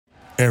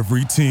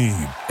Every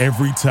team,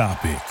 every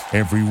topic,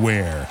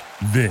 everywhere.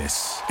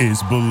 This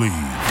is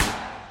Believe.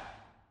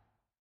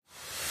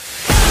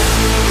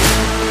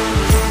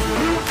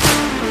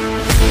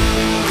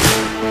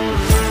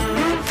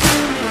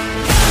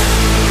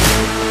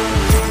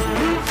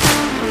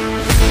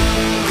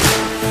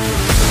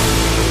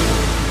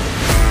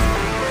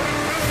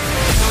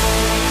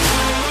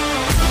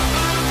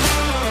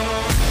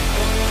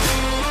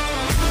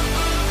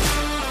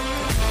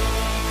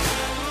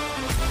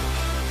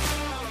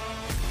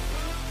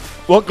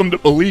 Welcome to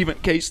Believe in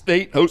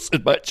K-State,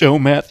 hosted by Joe,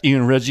 Mathieu,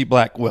 and Reggie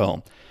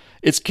Blackwell.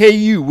 It's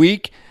KU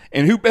week,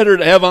 and who better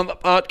to have on the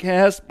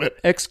podcast but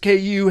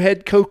ex-KU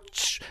head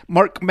coach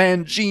Mark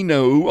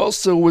Mangino, who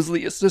also was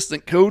the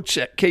assistant coach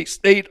at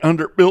K-State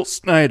under Bill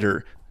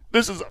Snyder.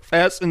 This is a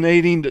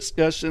fascinating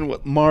discussion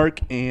with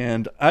Mark,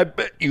 and I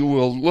bet you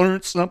will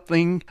learn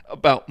something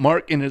about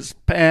Mark and his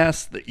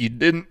past that you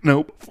didn't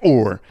know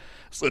before.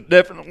 So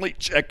definitely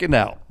check it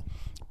out.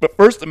 But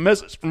first, a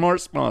message from our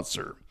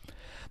sponsor.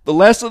 The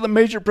last of the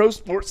major pro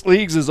sports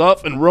leagues is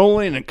off and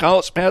rolling, and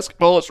college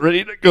basketball is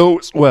ready to go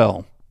as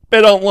well.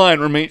 BetOnline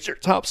remains your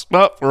top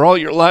spot for all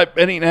your live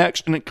betting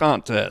action and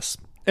contests.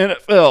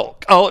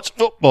 NFL, college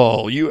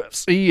football,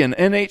 UFC, and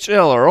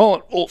NHL are all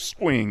in full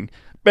swing.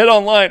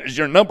 BetOnline is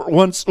your number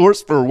one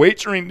source for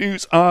wagering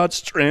news,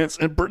 odds, trends,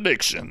 and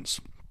predictions.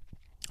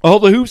 All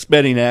the hoops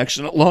betting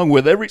action, along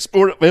with every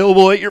sport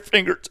available at your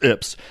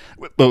fingertips,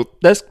 with both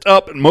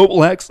desktop and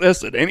mobile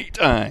access at any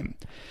time.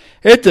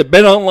 Head to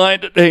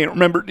BetOnline today and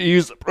remember to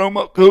use the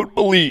promo code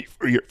BELIEVE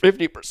for your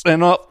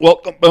 50% off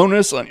welcome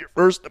bonus on your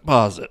first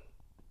deposit.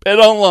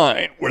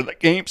 BetOnline, where the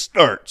game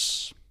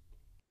starts.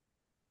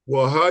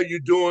 Well, how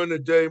you doing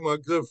today, my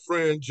good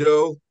friend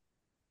Joe?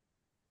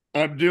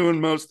 I'm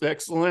doing most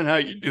excellent. How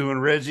you doing,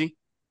 Reggie?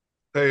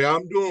 Hey,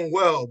 I'm doing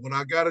well, but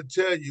I got to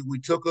tell you, we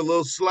took a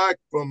little slack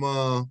from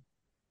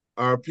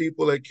our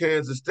people at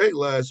Kansas State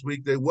last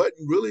week. They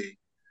wasn't really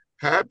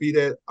happy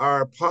that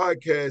our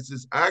podcast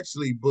is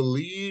actually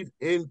Believe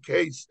in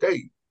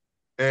K-State,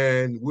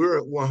 and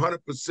we're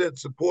 100%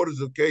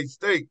 supporters of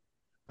K-State.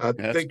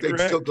 That's think correct.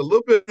 They took a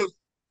little bit of,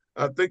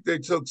 I think they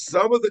took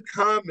some of the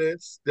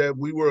comments that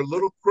we were a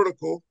little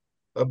critical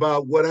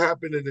about what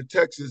happened in the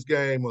Texas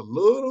game a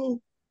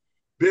little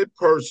bit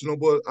personal,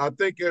 but I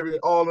think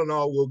all in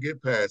all, we'll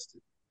get past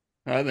it.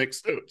 I think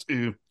so,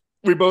 too.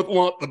 We both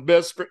want the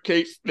best for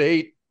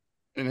K-State,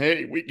 and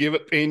hey, we give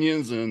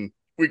opinions, and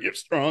we give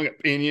strong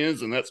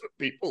opinions, and that's what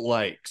people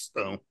like.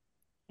 So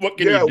what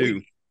can you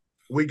do?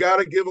 We got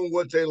to give them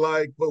what they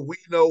like, but we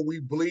know we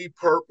bleed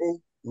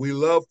purple. We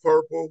love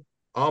purple.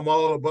 I'm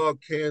all about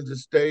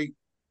Kansas State,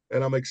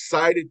 and I'm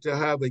excited to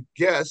have a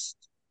guest.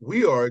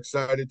 We are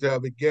excited to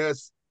have a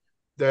guest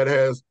that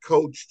has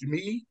coached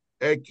me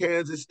at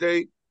Kansas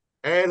State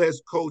and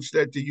has coached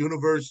at the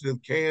University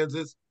of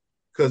Kansas,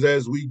 because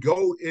as we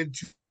go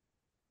into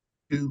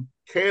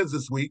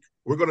Kansas week,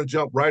 we're going to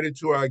jump right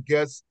into our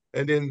guests,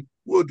 and then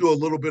we'll do a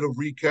little bit of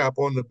recap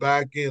on the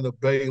back end of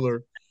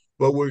Baylor.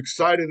 But we're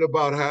excited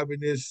about having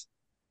this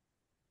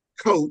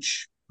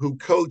coach who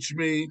coached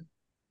me,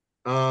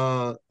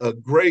 a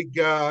great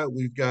guy.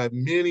 We've got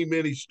many,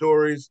 many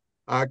stories.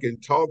 I can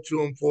talk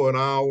to him for an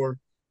hour.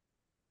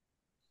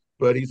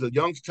 But he's a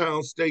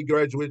Youngstown State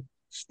graduate,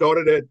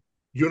 started at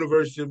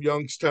University of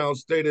Youngstown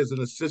State as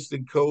an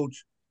assistant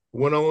coach,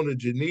 went on to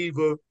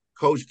Geneva,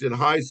 coached in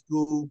high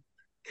school,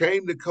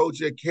 came to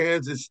coach at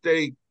Kansas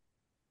State.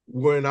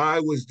 When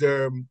I was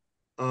there,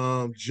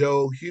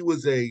 Joe, he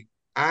was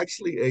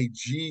actually a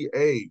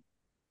GA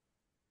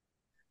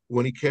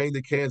when he came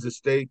to Kansas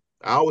State.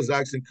 I was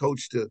actually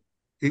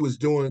he was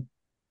doing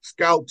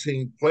scout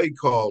team play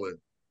calling,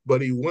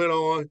 but he went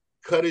on,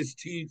 cut his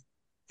teeth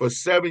for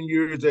 7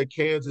 years at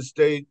Kansas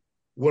State,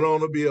 went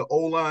on to be an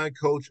O-line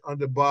coach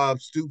under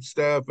Bob Stoops'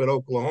 staff at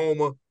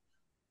Oklahoma,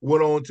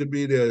 went on to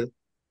be the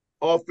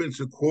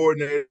offensive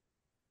coordinator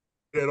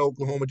at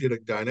Oklahoma, did a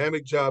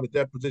dynamic job at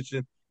that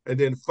position, and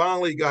then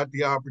finally got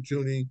the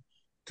opportunity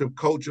to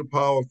coach a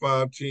Power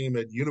 5 team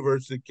at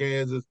University of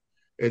Kansas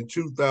in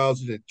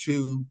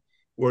 2002,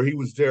 where he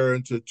was there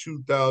until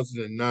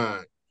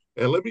 2009.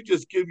 And let me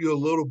just give you a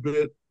little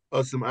bit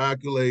of some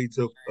accolades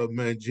of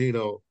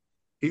Mangino.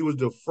 He was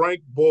the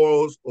Frank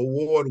Boros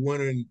Award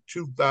winner in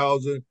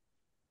 2000.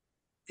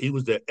 He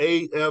was the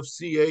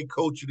AFCA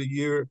Coach of the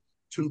Year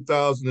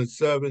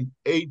 2007,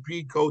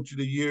 AP Coach of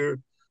the Year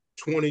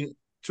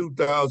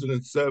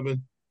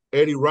 2007,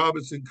 Eddie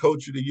Robinson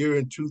Coach of the Year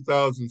in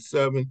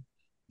 2007,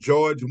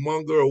 George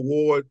Munger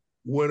Award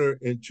winner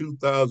in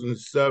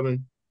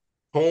 2007,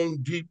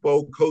 Home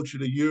Depot Coach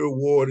of the Year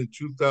Award in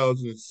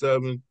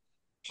 2007,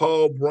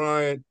 Paul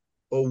Bryant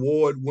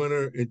Award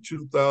winner in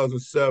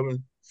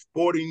 2007,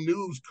 Sporting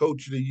News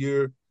Coach of the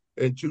Year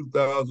in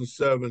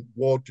 2007,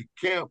 Walter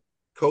Camp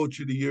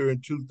Coach of the Year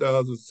in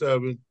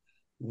 2007,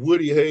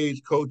 Woody Hayes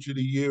Coach of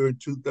the Year in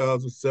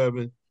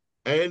 2007,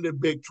 and the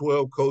Big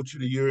 12 Coach of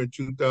the Year in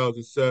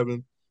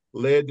 2007,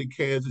 led the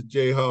Kansas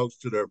Jayhawks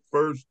to their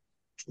first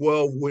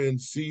 12-win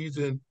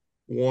season,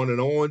 won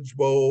an Orange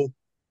Bowl,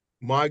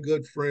 my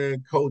good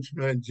friend, Coach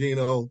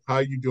Mangino. How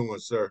you doing,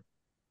 sir?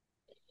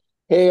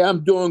 Hey,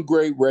 I'm doing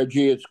great,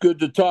 Reggie. It's good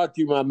to talk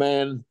to you, my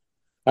man.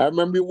 I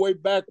remember you way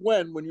back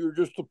when you were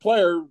just a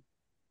player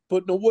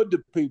putting the wood to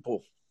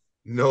people.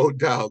 No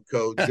doubt,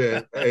 Coach.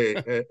 And hey,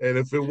 and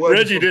if it wasn't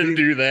Reggie for didn't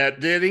people, do that,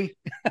 did he?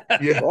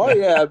 yeah. Oh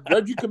yeah,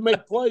 Reggie can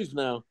make plays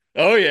now.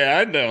 Oh yeah,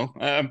 I know.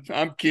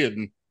 I'm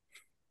kidding.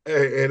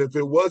 Hey, and if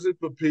it wasn't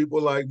for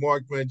people like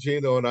Mark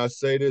Mangino, and I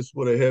say this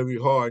with a heavy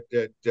heart,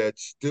 that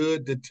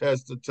stood the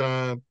test of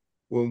time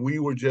when we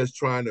were just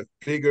trying to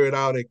figure it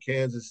out at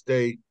Kansas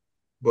State,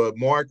 but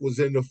Mark was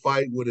in the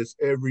fight with us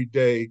every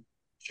day,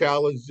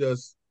 challenged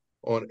us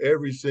on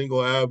every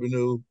single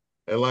avenue.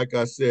 And like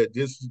I said,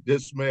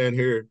 this man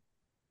here,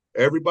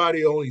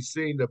 everybody only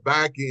seen the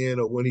back end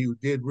of when he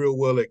did real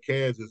well at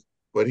Kansas,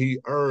 but he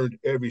earned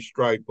every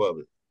stripe of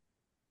it.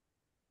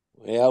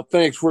 Yeah,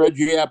 thanks,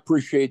 Reggie. I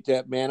appreciate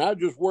that, man. I'm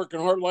just working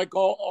hard like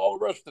all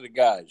the rest of the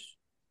guys.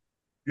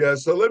 Yeah,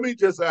 so let me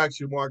just ask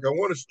you, Mark. I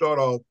want to start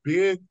off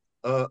being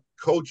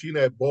coaching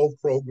at both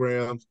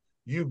programs.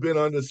 You've been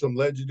under some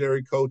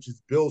legendary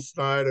coaches, Bill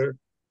Snyder,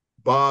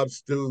 Bob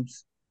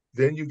Stoops.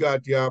 Then you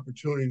got the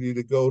opportunity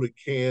to go to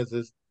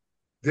Kansas.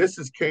 This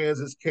is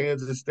Kansas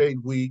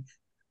State week.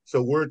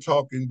 So we're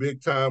talking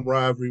big time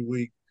rivalry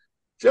week.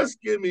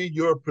 Just give me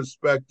your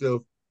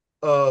perspective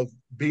of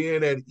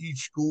being at each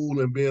school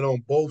and being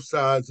on both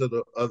sides of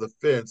the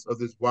fence of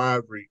this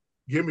rivalry.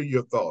 Give me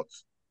your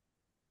thoughts.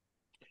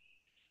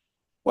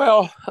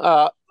 Well,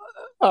 I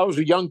was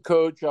a young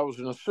coach. I was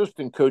an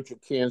assistant coach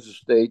at Kansas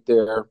State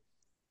there.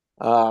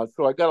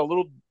 So I got a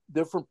little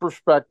different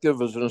perspective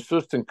as an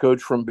assistant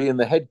coach from being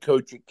the head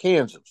coach at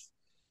Kansas.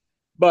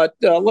 But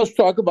let's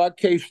talk about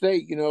K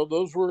State.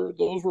 Those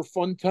were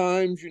fun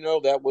times.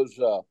 That was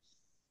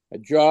a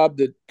job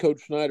that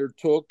Coach Snyder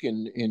took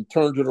and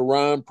turned it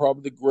around.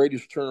 Probably the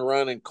greatest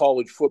turnaround in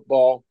college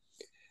football.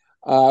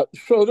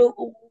 So there,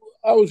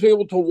 I was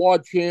able to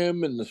watch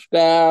him and the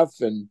staff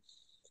and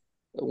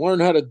learn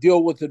how to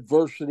deal with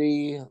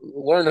adversity,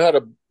 learn how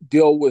to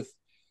deal with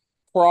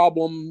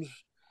problems,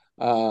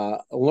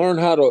 learn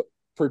how to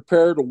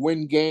prepare to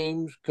win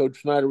games.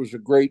 Coach Snyder was a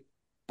great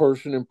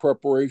person in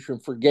preparation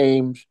for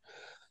games.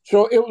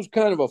 So it was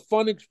kind of a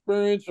fun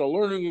experience, a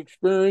learning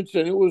experience,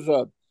 and it was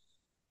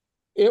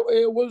it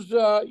was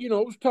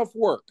tough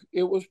work.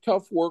 It was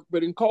tough work,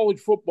 but in college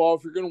football,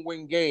 if you're going to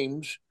win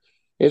games,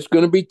 it's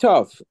going to be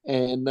tough.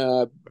 And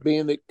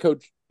being that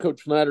Coach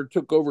Snyder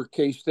took over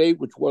K State,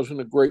 which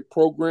wasn't a great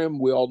program,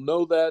 we all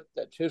know that.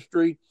 That's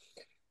history,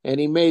 and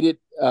he made it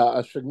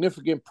a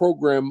significant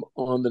program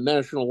on the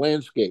national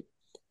landscape.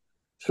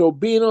 So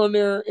being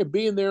there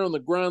on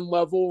the ground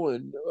level,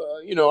 and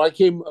I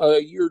came a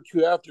year or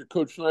two after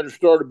Coach Snyder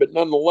started, but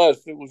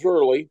nonetheless, it was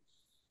early,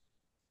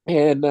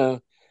 and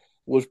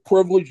was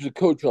privileged to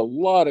coach a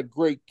lot of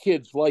great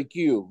kids like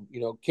you.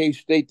 K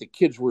State, the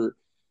kids were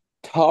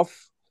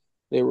tough,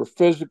 they were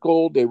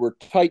physical, they were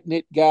tight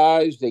knit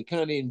guys. They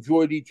kind of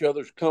enjoyed each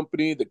other's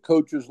company. The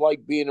coaches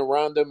liked being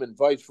around them, and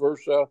vice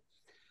versa.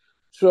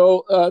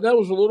 So that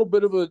was a little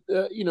bit of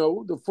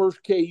the first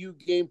KU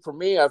game for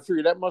me. I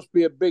figured that must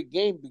be a big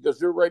game because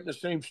they're right in the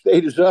same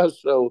state as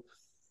us. So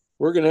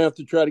we're going to have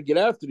to try to get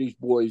after these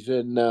boys.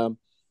 And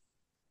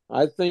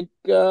I think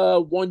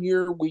one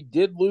year we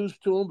did lose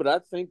to them, but I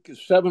think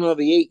 7 of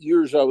the 8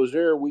 years I was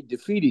there, we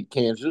defeated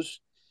Kansas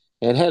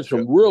and had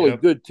some Yep. really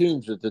good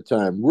teams at the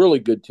time, really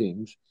good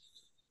teams.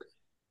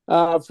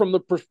 From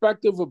the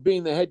perspective of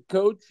being the head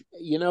coach,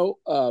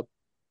 I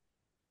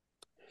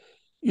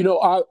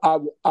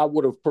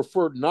would have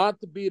preferred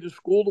not to be at a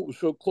school that was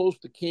so close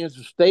to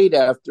Kansas State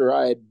after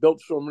I had built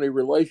so many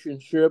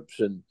relationships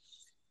and,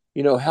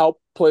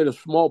 helped played a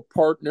small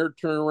part in their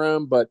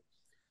turnaround. But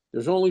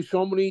there's only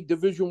so many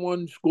Division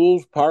I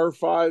schools, Power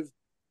Five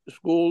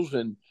schools,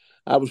 and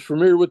I was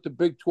familiar with the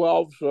Big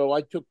 12, so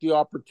I took the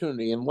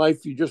opportunity. In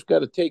life, you just got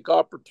to take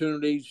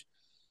opportunities.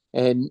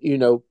 And,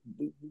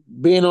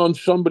 being on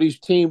somebody's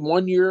team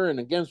one year and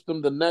against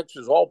them the next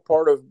is all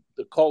part of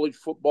the college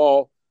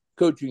football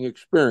coaching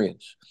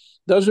experience.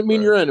 Doesn't mean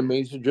Right. you're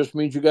enemies. It just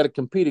means you got to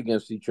compete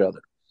against each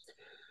other.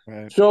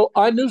 Right. So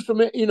I knew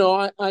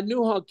I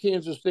knew how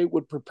Kansas State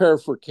would prepare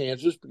for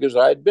Kansas because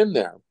I had been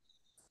there.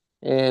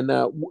 And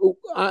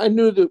I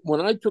knew that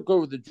when I took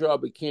over the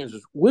job at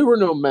Kansas, we were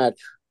no match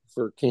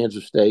for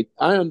Kansas State.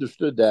 I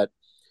understood that.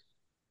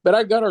 But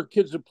I got our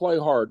kids to play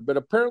hard. But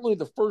apparently,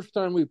 the first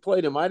time we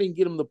played them, I didn't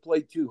get them to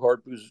play too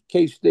hard because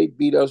K State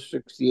beat us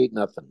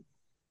 68-0.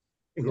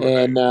 Right.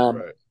 And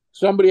Right.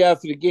 somebody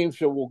after the game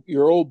said, "Well,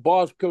 your old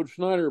boss, Coach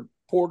Snyder,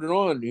 poured it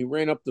on. He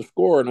ran up the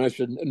score." And I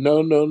said,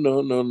 "No, no,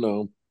 no, no,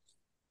 no.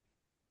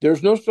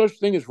 There's no such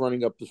thing as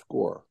running up the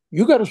score.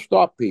 You got to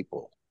stop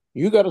people.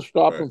 You got to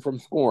stop Right. them from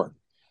scoring.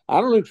 I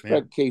don't Yeah.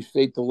 expect K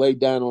State to lay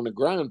down on the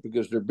ground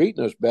because they're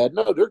beating us bad.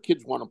 No, their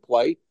kids want to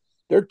play.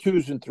 Their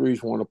twos and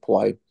threes want to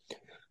play."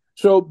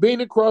 So being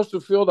across the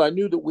field, I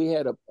knew that we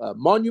had a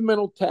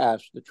monumental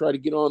task to try to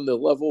get on the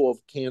level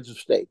of Kansas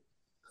State.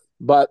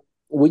 But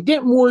we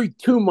didn't worry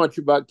too much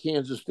about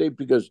Kansas State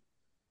because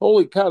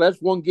holy cow,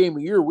 that's one game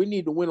a year. We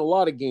need to win a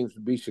lot of games to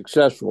be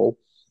successful.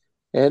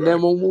 And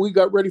then Right. when we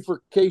got ready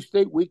for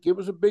K-State week, it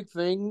was a big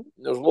thing.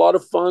 It was a lot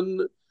of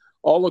fun.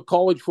 All the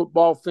college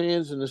football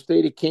fans in the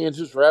state of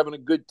Kansas were having a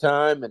good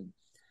time and,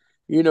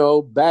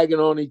 bagging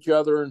on each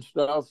other and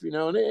stuff,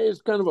 and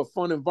it's kind of a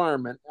fun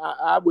environment.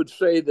 I would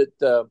say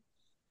that,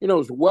 it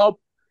was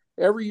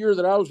every year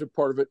that I was a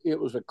part of it, it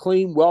was a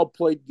clean, well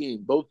played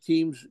game. Both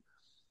teams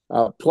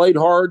played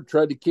hard,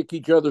 tried to kick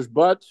each other's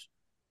butts,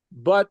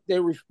 but they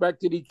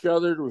respected each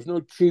other. There was no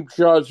cheap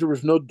shots. There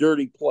was no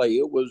dirty play.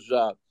 It was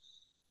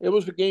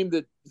a game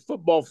that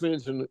football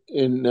fans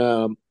in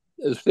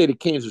the state of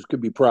Kansas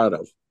could be proud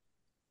of.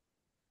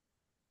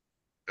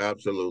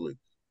 Absolutely.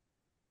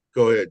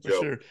 Go ahead, For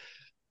Joe. sure.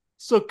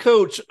 So,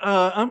 Coach,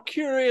 I'm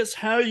curious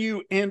how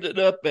you ended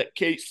up at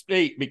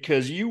K-State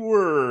because you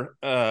were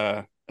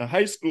a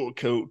high school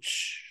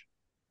coach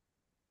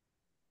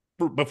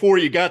before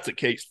you got to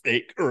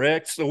K-State,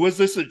 correct? So was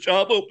this a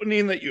job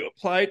opening that you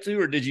applied to,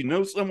 or did you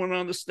know someone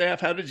on the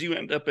staff? How did you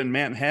end up in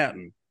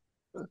Manhattan?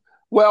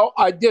 Well,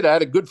 I did. I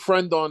had a good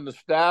friend on the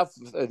staff,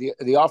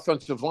 the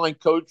offensive line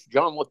coach,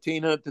 John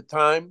Latina at the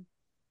time.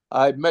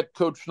 I met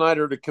Coach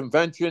Snyder at a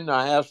convention.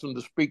 I asked him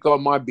to speak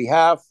on my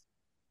behalf.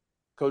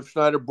 Coach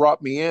Snyder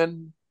brought me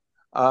in.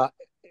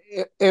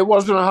 It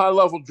wasn't a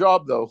high-level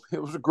job, though.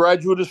 It was a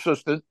graduate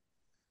assistant.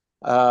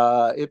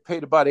 It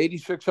paid about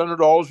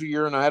 $8,600 a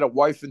year, and I had a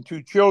wife and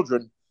two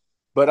children.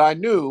 But I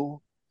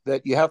knew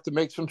that you have to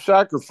make some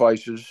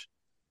sacrifices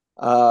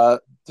to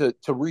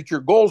reach your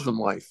goals in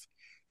life.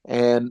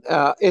 And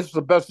it's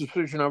the best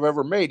decision I've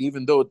ever made,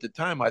 even though at the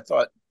time I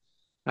thought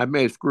I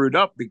may have screwed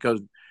up because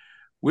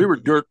we were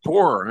dirt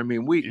poor. I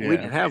mean, we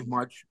didn't have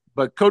much.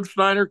 But Coach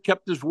Snyder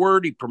kept his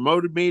word. He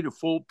promoted me to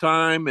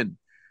full-time and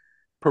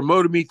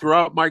promoted me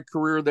throughout my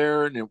career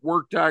there, and it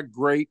worked out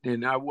great,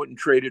 and I wouldn't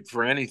trade it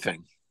for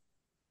anything.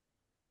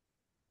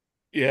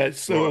 Yeah,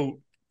 so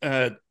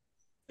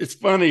it's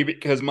funny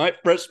because my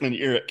freshman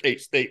year at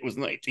K-State was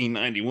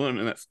 1991,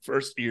 and that's the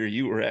first year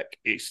you were at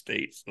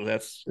K-State, so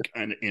that's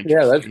kind of interesting.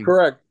 Yeah, that's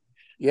correct.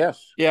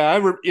 Yes.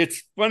 Yeah,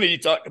 it's funny you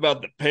talk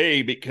about the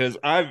pay because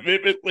I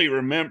vividly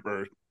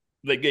remember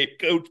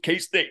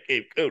K-State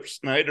gave Coach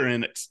Snyder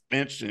an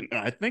extension,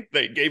 and I think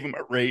they gave him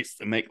a raise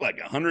to make like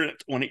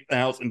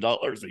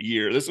 $120,000 a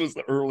year. This was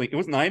it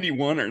was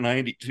 91 or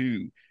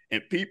 92,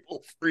 and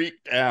people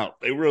freaked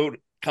out. They wrote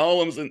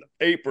columns in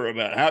the paper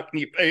about how can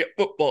you pay a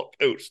football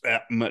coach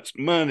that much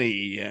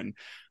money, and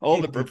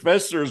all the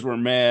professors were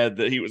mad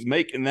that he was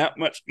making that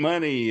much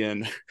money.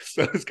 And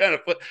so it's kind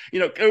of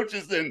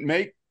coaches didn't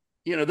make,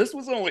 this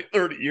was only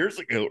 30 years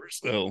ago or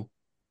so.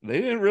 They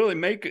didn't really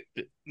make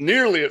it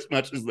nearly as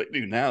much as they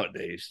do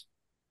nowadays.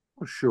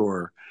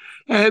 Sure.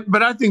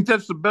 But I think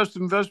that's the best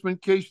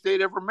investment K-State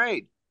ever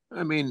made.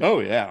 I mean, oh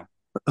yeah,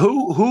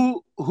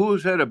 who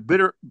has had a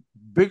bigger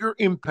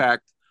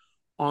impact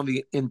on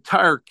the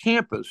entire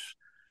campus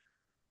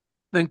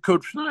than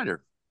Coach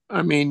Snyder?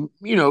 I mean,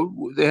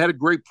 they had a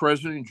great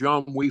president,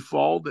 John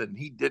Weefald, and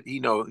he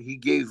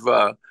gave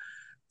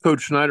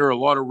Coach Snyder a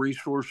lot of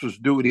resources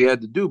to do what he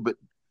had to do. But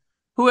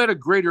who had a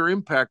greater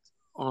impact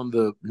on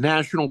the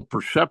national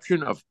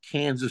perception of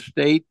Kansas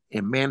State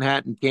and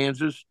Manhattan,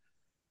 Kansas,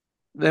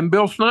 than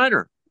Bill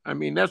Snyder? I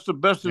mean, that's the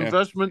best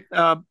investment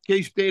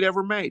K-State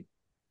ever made.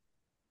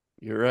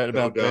 You're right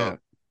about that.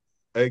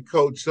 Hey,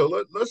 Coach, so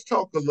let's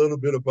talk a little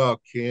bit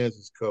about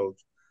Kansas, Coach.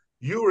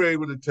 You were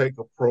able to take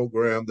a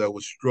program that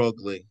was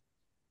struggling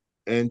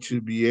and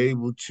to be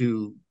able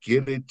to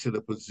get it to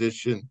the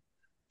position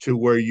to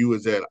where you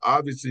was at.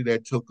 Obviously,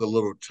 that took a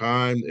little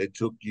time. It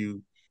took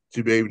you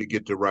to be able to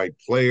get the right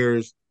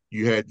players.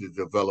 You had to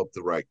develop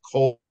the right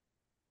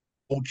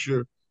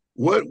culture.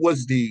 What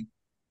was the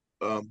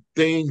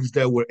things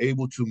that were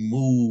able to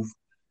move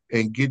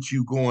and get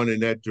you going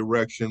in that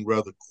direction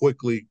rather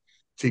quickly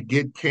to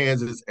get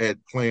Kansas at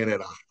playing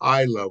at a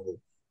high level,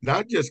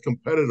 not just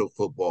competitive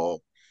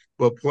football,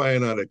 but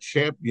playing at a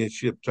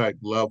championship type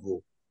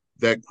level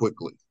that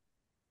quickly?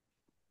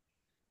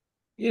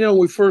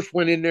 We first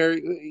went in there,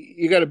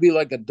 you got to be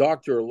like a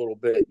doctor a little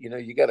bit.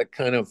 You got to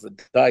kind of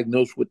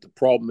diagnose what the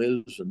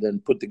problem is and then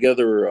put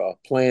together a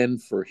plan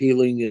for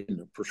healing and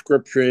a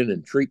prescription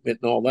and treatment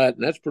and all that.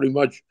 And that's pretty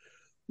much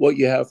what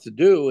you have to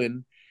do.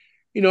 And,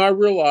 I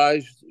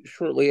realized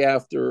shortly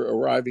after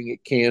arriving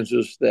at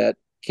Kansas that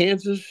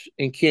Kansas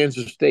and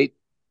Kansas State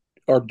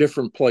are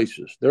different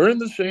places. They're in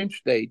the same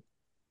state.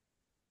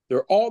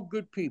 They're all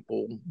good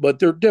people, but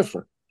they're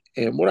different.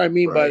 And what I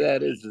mean by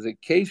that is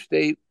that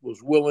K-State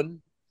was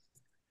willing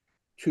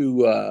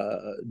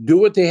to do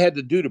what they had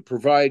to do to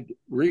provide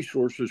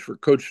resources for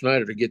Coach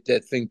Snyder to get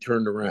that thing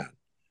turned around.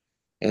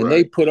 And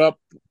they put up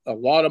a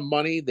lot of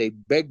money. They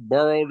begged,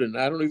 borrowed, and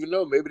I don't even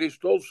know. Maybe they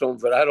stole some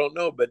of it. I don't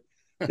know. But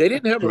they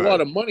didn't have a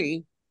lot of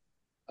money.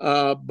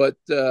 But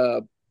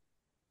they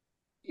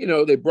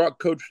brought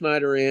Coach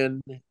Snyder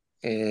in,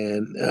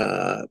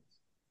 and,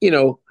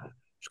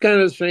 it's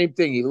kind of the same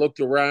thing. He looked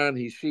around.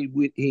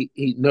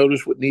 He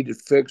noticed what needed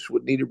fixed,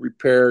 what needed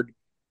repaired.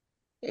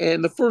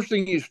 And the first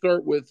thing you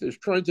start with is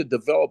trying to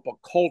develop a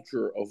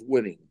culture of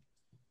winning.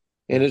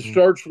 And it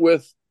starts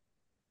with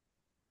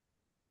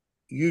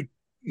you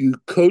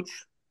coach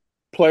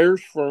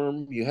players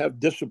firm, you have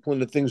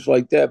discipline and things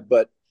like that,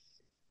 but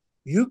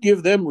you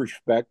give them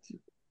respect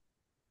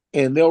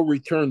and they'll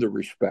return the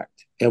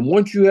respect. And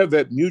once you have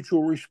that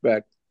mutual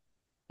respect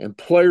and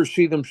players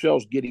see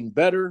themselves getting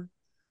better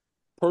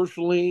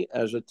personally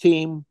as a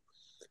team,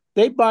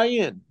 they buy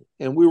in.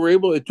 And we were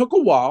able, it took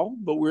a while,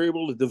 but we were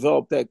able to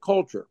develop that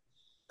culture.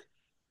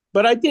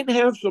 But I didn't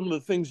have some of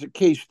the things that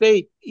K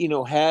State,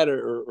 had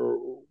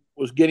or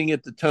was getting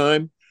at the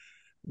time.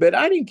 But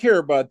I didn't care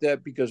about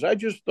that because I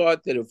just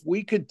thought that if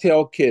we could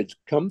tell kids,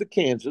 come to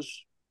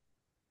Kansas,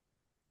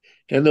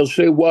 and they'll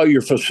say, well,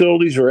 your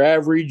facilities are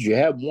average, you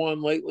have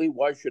one lately,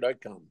 why should I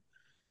come?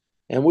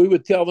 And we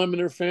would tell them and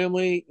their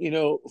family,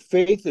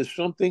 faith is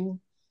something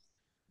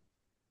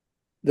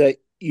that,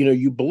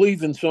 you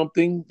believe in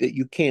something that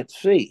you can't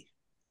see.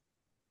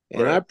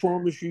 And I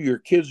promise you, your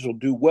kids will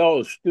do well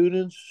as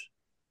students,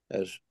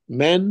 as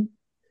men,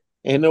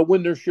 and they'll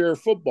win their share of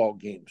football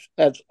games.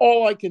 That's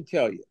all I can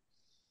tell you.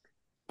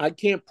 I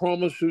can't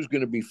promise who's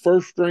going to be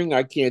first string.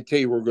 I can't tell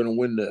you we're going to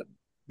win the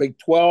Big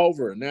 12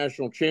 or a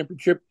national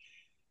championship.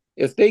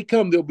 If they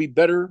come, they'll be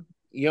better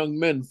young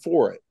men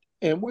for it.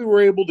 And we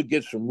were able to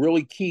get some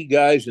really key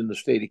guys in the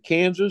state of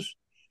Kansas.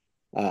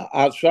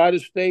 Outside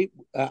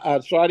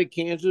of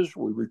Kansas,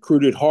 we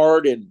recruited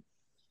hard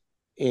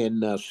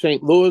in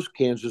St. Louis,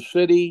 Kansas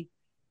City,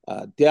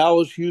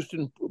 Dallas,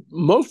 Houston,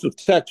 most of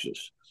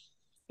Texas.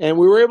 And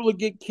we were able to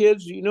get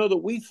kids,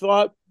 that we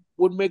thought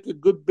would make a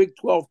good Big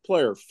 12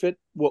 player, fit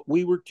what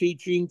we were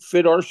teaching,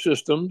 fit our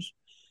systems.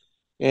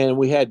 And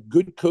we had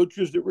good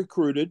coaches that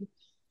recruited.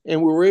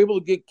 And we were able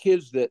to get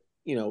kids that,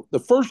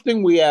 the first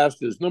thing we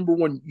asked is, number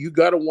one, you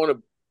got to want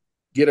to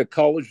get a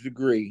college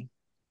degree.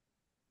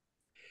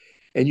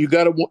 And you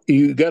got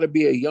to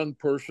be a young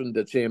person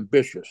that's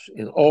ambitious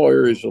in all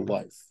areas of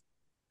life.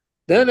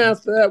 Then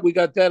after that, we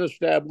got that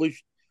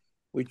established.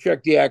 We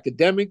checked the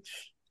academics.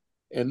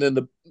 And then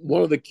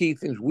one of the key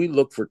things, we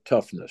look for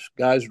toughness.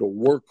 Guys that will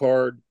work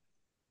hard,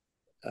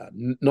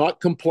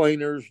 not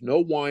complainers,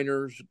 no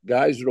whiners,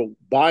 guys that will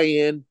buy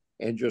in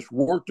and just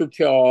work their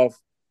tail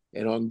off.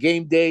 And on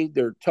game day,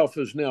 they're tough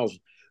as nails.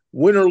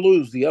 Win or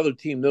lose, the other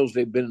team knows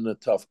they've been in a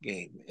tough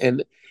game.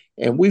 And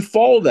we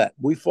follow that.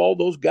 We follow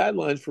those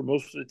guidelines for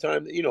most of the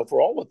time,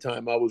 for all the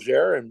time I was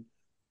there. And,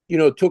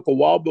 it took a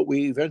while, but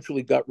we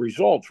eventually got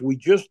results. We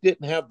just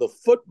didn't have the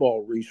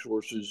football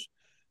resources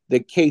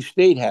that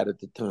K-State had at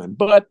the time.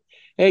 But,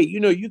 hey,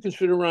 you can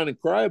sit around and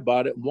cry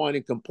about it and whine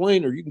and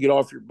complain, or you can get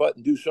off your butt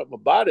and do something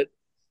about it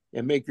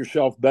and make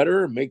yourself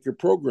better and make your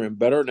program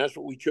better. And that's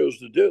what we chose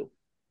to do.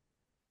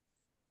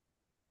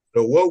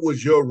 So what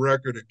was your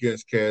record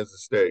against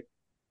Kansas State?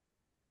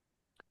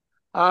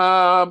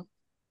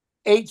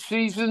 8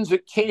 seasons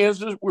at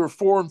Kansas, we were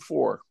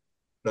 4-4.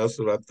 That's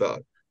what I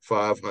thought.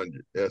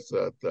 500. That's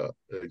what I thought.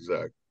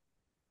 Exactly.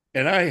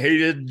 And I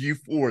hated you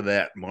for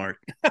that, Mark.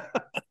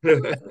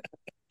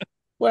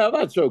 Well,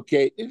 that's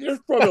okay. There's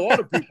probably a lot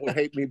of people who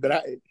hate me, but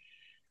I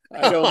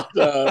don't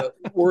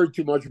worry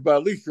too much about it.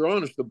 At least you're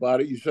honest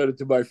about it. You said it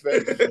to my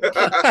face.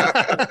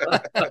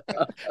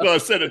 Well, I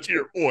said it to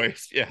your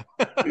voice. Yeah.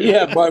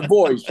 Yeah, my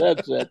voice.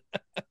 That's it.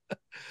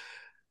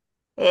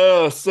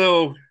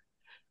 So,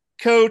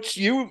 Coach,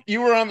 you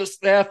were on the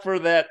staff for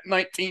that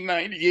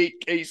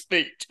 1998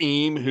 K-State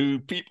team, who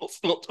people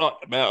still talk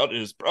about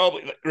as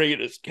probably the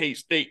greatest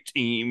K-State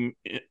team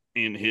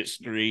in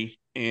history.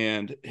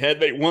 And had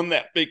they won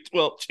that Big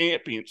 12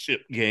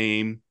 championship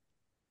game,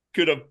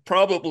 could have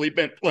probably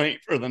been playing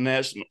for the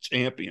national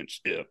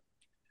championship.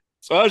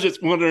 So I was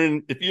just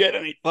wondering if you had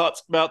any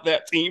thoughts about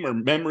that team or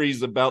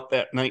memories about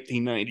that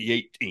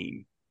 1998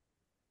 team.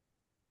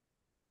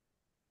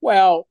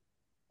 Well,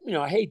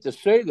 I hate to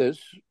say this,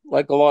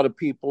 like a lot of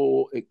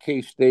people at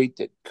K-State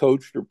that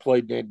coached or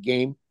played that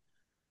game,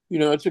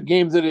 it's a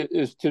game that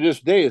is to this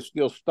day is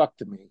still stuck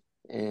to me.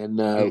 And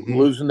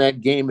losing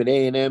that game at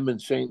A&M in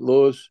St.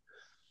 Louis,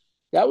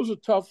 that was a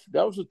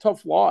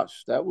tough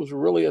loss. That was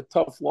really a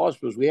tough loss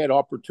because we had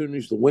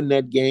opportunities to win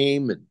that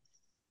game, and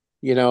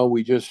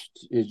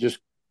it just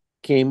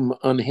came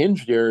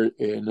unhinged there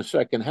in the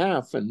second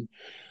half. And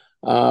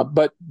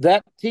but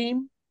that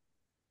team,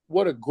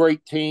 what a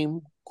great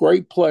team,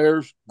 great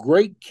players,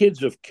 great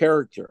kids of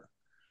character.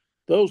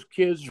 Those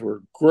kids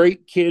were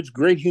great kids,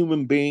 great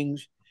human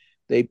beings.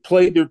 They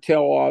played their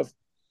tail off.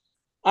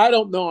 I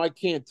don't know. I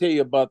can't tell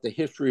you about the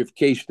history of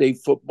K-State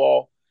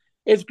football.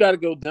 It's got to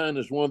go down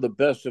as one of the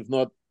best, if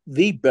not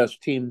the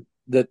best team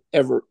that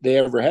they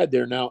ever had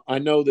there. Now, I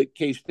know that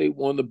K-State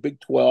won the Big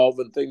 12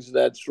 and things of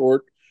that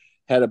sort,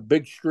 had a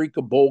big streak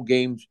of bowl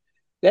games.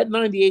 That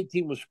 98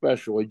 team was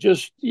special. It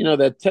just,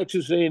 that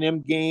Texas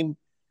A&M game,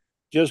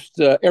 just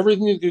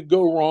everything that could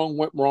go wrong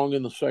went wrong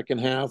in the second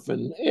half.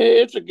 And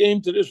it's a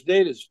game to this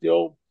day that's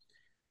still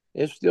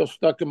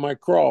stuck in my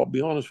craw, I'll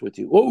be honest with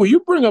you. Well, will you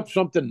bring up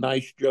something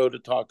nice, Joe, to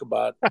talk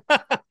about?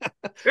 I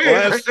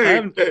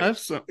have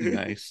something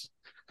nice.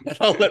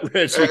 I'll let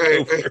Reggie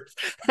go first.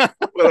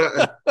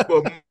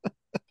 Well,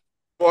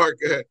 Mark,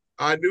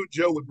 I knew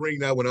Joe would bring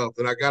that one up,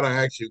 and I got to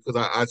ask you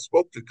because I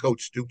spoke to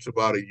Coach Stoops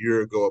about a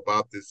year ago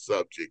about this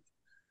subject,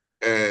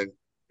 and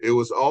it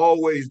was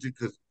always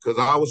because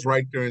I was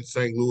right there in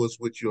St. Louis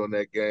with you on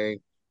that game,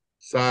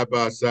 side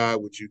by side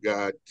with you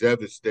guys,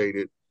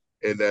 devastated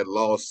in that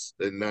loss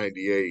in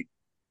 '98.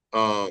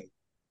 Um,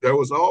 there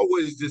was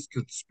always this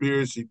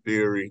conspiracy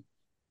theory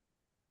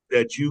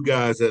that you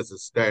guys as a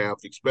staff,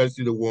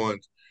 especially the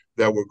ones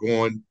that were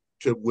going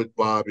to with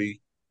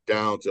Bobby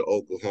down to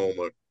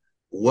Oklahoma,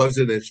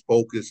 wasn't as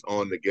focused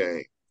on the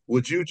game.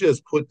 Would you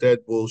just put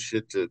that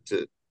bullshit to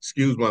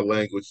excuse my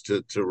language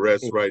to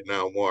rest right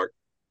now, Mark?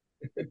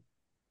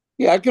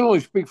 Yeah, I can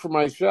only speak for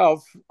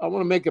myself. I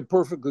want to make it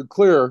perfectly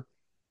clear.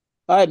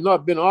 I had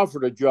not been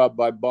offered a job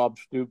by Bob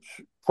Stoops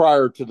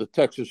prior to the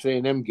Texas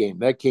A&M game.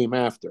 That came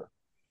after,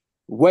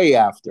 way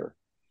after.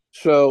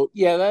 So,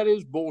 yeah, that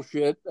is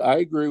bullshit. I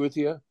agree with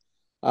you.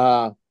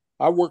 I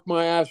worked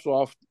my ass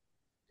off,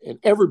 and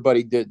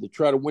everybody did, to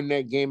try to win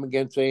that game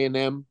against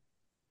A&M.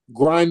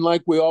 Grind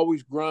like we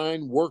always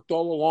grind, worked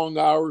all the long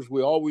hours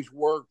we always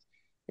worked.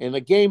 And the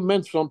game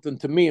meant something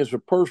to me as a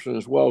person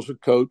as well as a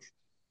coach.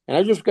 And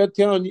I just got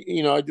telling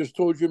you, I just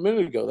told you a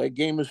minute ago, that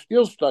game is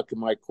still stuck in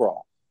my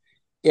craw.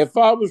 If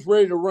I was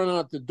ready to run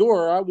out the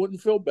door, I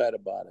wouldn't feel bad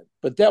about it.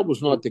 But that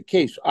was not the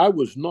case. I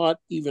was not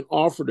even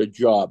offered a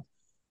job.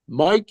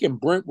 Mike and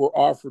Brent were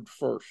offered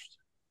first.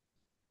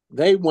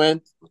 They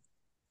went.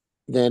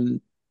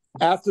 Then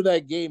after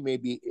that game,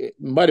 maybe it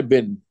might have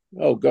been,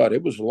 oh God,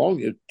 it was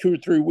long, 2 or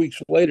 3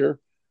 weeks later,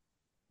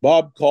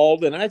 Bob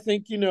called, and I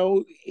think,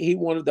 he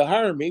wanted to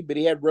hire me, but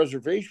he had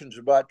reservations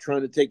about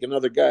trying to take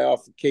another guy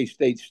off the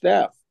K-State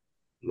staff.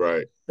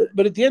 Right.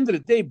 But at the end of the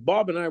day,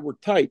 Bob and I were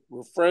tight.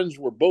 We're friends.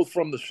 We're both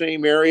from the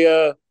same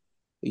area,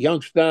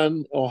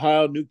 Youngstown,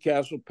 Ohio,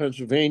 Newcastle,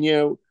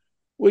 Pennsylvania.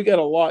 We got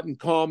a lot in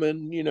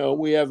common.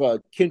 We have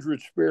a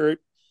kindred spirit.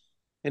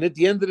 And at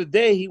the end of the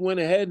day, he went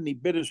ahead and he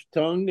bit his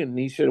tongue and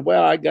he said,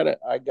 "Well, I gotta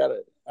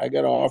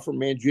offer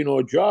Mangino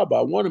a job.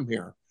 I want him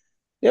here."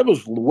 It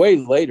was way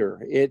later.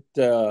 It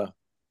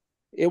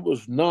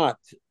was not.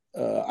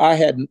 I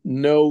had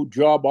no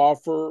job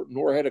offer,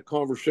 nor had a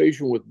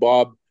conversation with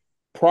Bob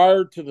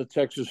prior to the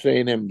Texas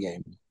A&M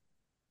game.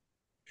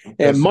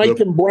 And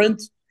Mike and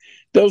Brent,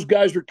 those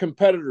guys are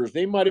competitors.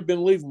 They might have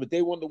been leaving, but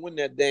they wanted to win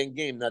that dang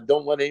game. Now,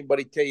 don't let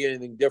anybody tell you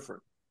anything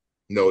different.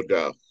 No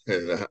doubt,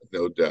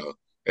 no doubt.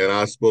 And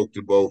I spoke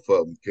to both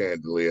of them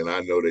candidly, and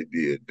I know they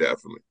did,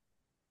 definitely.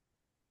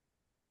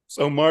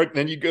 So, Mark,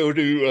 then you go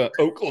to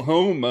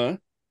Oklahoma,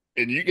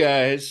 and you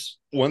guys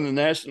won the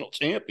national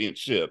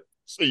championship.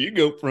 So you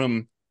go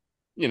from,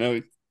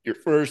 your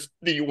first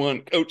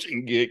D1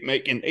 coaching gig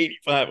making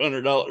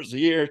 $8,500 a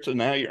year to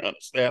now you're on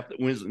a staff that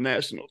wins the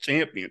national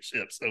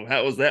championship. So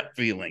how was that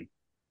feeling?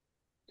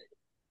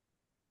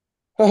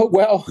 Oh,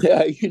 well,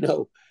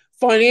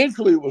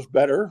 financially it was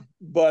better,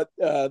 but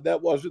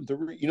that wasn't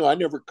I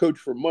never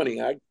coached for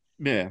money.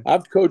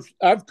 I've coached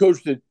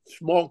at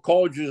small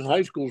colleges and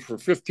high schools for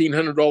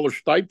 $1,500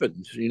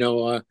 stipends.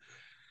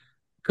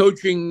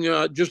 Coaching,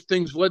 just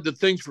things led to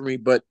things for me.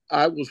 But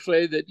I will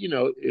say that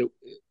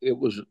it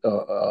was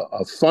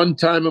a fun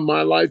time in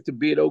my life to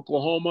be at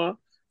Oklahoma.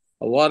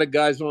 A lot of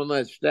guys on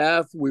that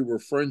staff, we were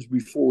friends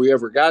before we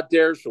ever got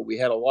there, so we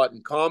had a lot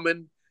in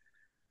common.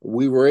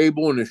 We were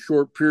able in a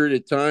short period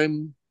of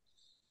time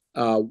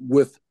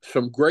with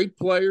some great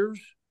players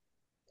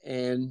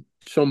and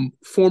some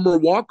former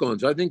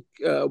walk-ons. I think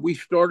we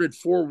started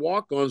 4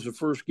 walk-ons the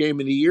first game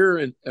of the year,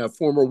 and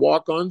former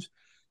walk-ons,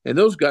 and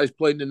those guys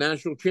played in the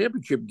national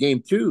championship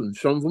game too, and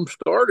some of them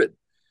started.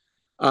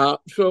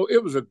 So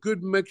it was a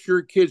good mixture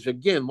of kids.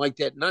 Again, like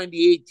that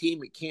 '98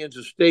 team at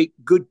Kansas State,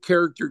 good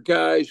character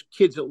guys,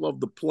 kids that love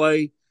to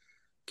play.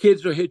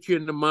 Kids will hit you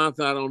in the mouth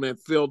out on that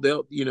field.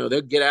 They'll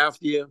get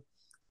after you.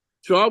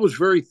 So I was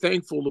very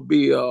thankful to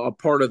be a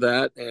part of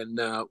that. And,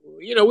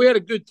 we had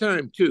a good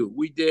time, too.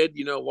 We did.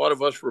 A lot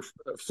of us were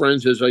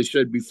friends, as I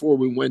said before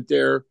we went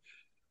there.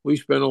 We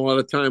spent a lot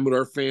of time with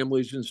our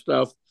families and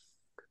stuff.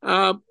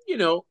 I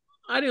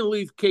didn't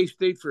leave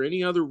K-State for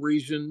any other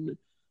reason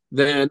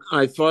than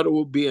I thought it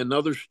would be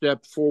another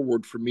step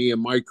forward for me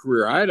in my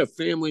career. I had a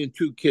family and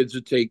 2 kids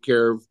to take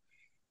care of.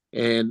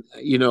 And,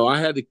 I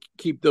had to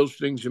keep those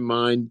things in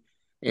mind.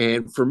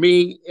 And for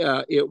me,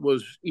 it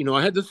was,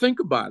 I had to think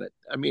about it.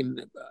 I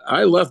mean,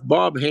 I left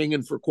Bob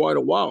hanging for quite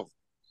a while.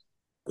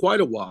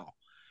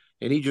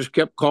 And he just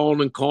kept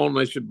calling and calling.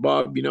 I said,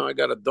 "Bob, I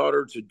got a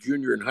daughter. It's a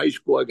junior in high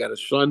school. I got a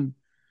son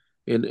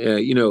and,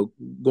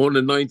 going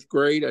to 9th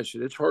grade." I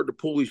said, "It's hard to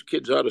pull these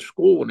kids out of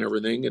school and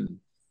everything." And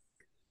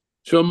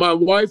so my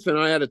wife and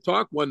I had a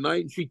talk one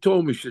night, and she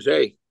told me, she says,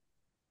 "Hey,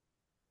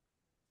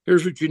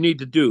 here's what you need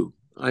to do.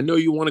 I know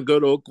you want to go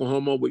to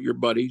Oklahoma with your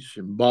buddies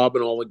and Bob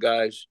and all the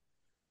guys.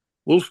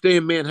 We'll stay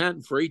in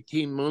Manhattan for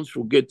 18 months.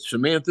 We'll get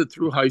Samantha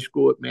through high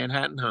school at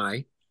Manhattan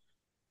High.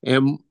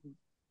 And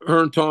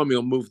her and Tommy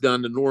will move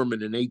down to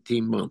Norman in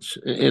 18 months.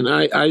 And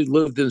I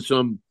lived in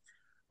some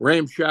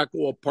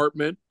ramshackle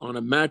apartment on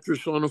a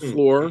mattress on the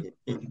floor.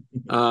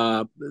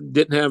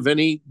 Didn't have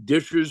any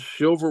dishes,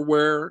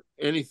 silverware,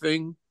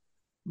 anything.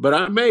 But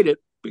I made it.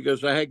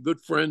 because I had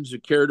good friends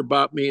that cared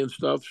about me and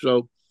stuff.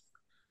 So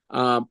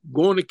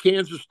going to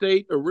Kansas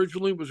State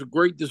originally was a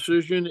great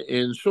decision,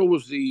 and so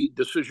was the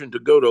decision to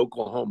go to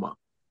Oklahoma.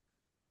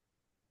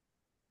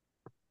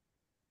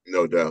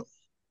 No doubt.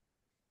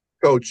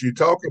 Coach, you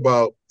talk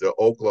about the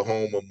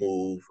Oklahoma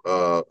move.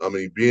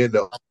 Being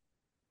the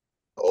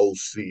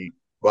OC,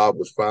 Bob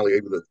was finally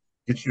able to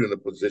get you in a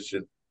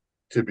position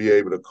to be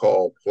able to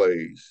call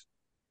plays.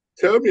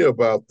 Tell me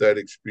about that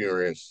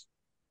experience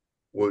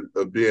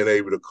of being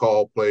able to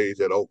call plays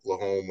at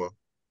Oklahoma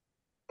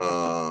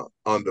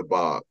under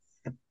Bob.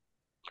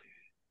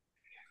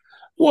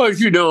 Well,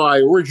 as you know, I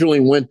originally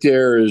went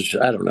there as,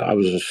 I don't know, I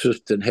was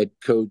assistant head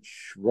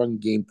coach, run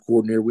game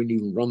coordinator. We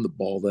didn't even run the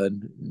ball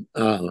then.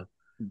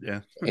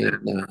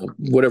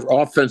 Whatever,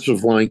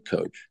 offensive line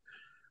coach.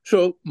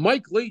 So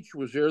Mike Leach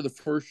was there the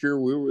first year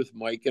we were with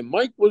Mike, and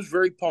Mike was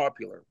very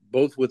popular,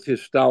 both with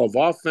his style of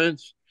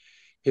offense,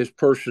 his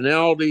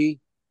personality.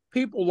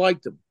 People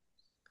liked him.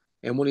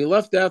 And when he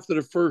left after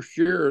the first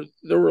year,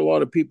 there were a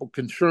lot of people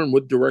concerned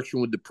what direction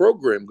would the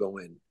program go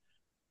in.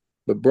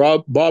 But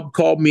Bob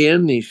called me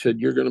in and he said,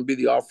 "You're going to be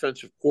the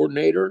offensive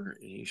coordinator."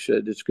 And he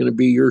said, "It's going to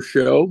be your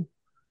show."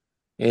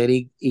 And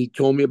he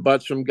told me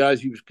about some guys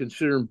he was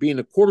considering being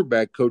a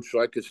quarterback coach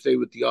so I could stay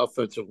with the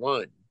offensive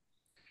line.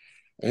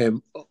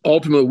 And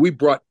ultimately, we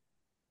brought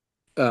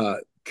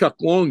Chuck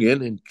Long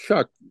in, and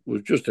Chuck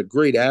was just a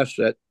great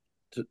asset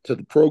to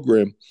the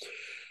program.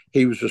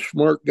 He was a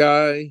smart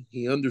guy.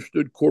 He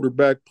understood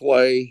quarterback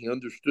play. He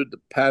understood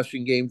the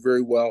passing game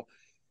very well.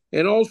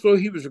 And also,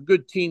 he was a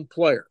good team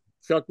player.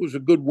 Chuck was a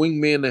good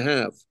wingman to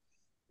have.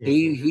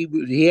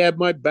 He had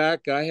my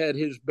back. I had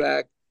his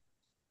back.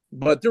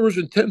 But there was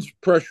intense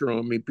pressure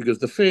on me because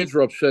the fans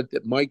were upset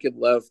that Mike had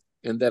left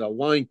and that a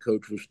line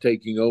coach was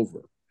taking over.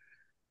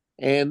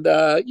 And,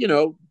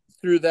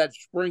 through that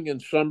spring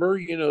and summer,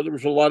 there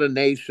was a lot of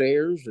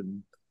naysayers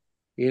and,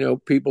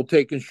 people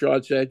taking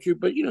shots at you.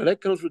 But,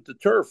 that comes with the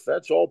turf.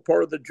 That's all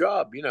part of the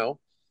job.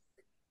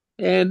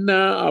 And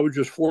I was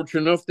just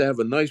fortunate enough to have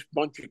a nice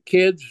bunch of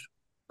kids,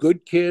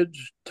 good kids,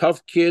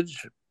 tough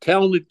kids,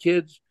 talented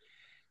kids.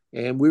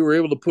 And we were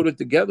able to put it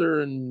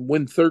together and go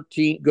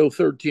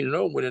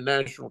 13-0, and win a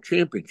national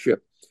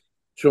championship.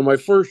 So my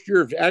first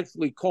year of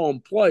actually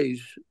calling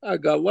plays, I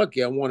got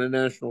lucky. I won a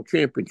national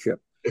championship.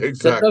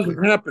 Exactly. That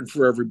doesn't happen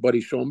for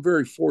everybody, so I'm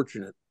very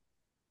fortunate.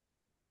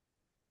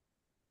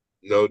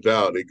 No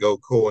doubt. They go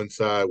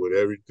coincide with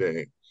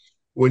everything.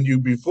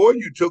 Before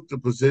you took the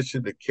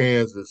position to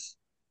Kansas,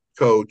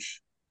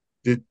 Coach,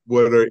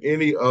 were there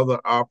any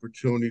other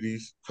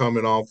opportunities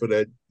coming off of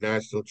that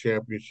national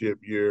championship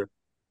year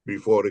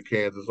before the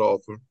Kansas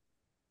offer?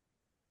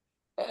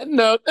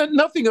 No,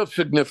 nothing of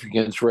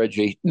significance,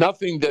 Reggie.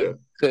 Nothing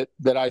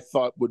that I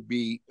thought would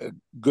be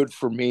good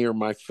for me or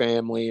my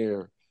family,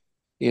 or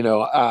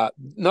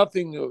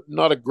nothing.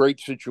 Not a great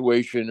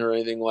situation or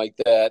anything like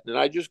that. And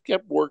I just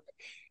kept working.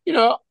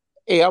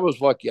 Hey, I was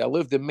lucky. I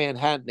lived in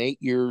Manhattan 8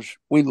 years.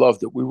 We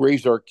loved it. We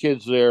raised our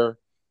kids there.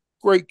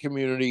 Great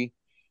community.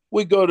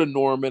 We go to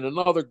Norman,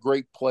 another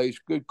great place,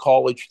 good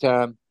college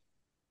town.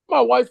 My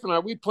wife and I,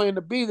 we plan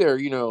to be there,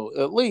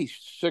 at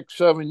least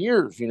 6-7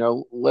 years,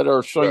 let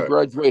our son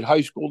graduate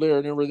high school there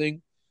and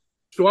everything.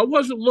 So I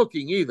wasn't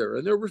looking either.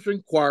 And there was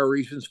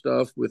inquiries and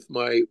stuff with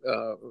my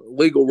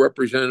legal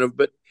representative,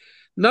 but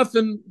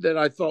nothing that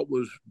I thought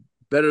was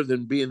better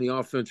than being the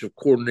offensive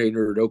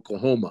coordinator at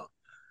Oklahoma.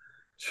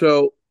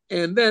 So,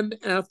 and then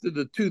after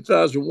the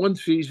 2001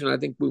 season, I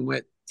think we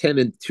went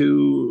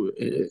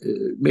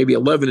 10-2, maybe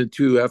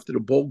 11-2 after the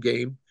bowl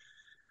game.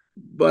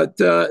 But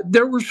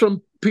there were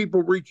some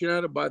people reaching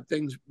out about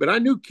things, but I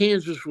knew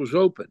Kansas was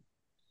open.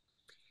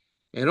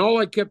 And all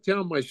I kept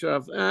telling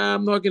myself,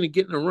 I'm not going to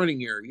get in a running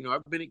here.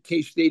 I've been at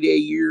K-State 8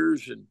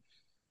 years, and,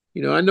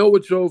 I know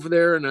what's over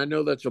there, and I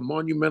know that's a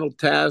monumental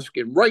task.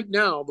 And right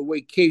now, the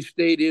way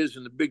K-State is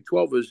in the Big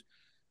 12 is,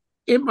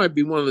 it might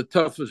be one of the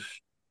toughest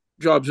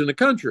jobs in the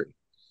country.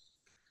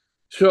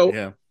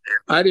 So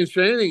I didn't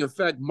say anything. In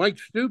fact, Mike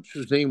Stoops,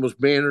 his name was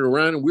bandied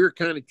around, and we were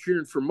kind of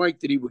cheering for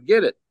Mike that he would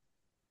get it.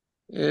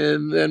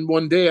 And then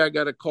one day I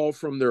got a call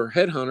from their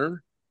headhunter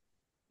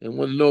and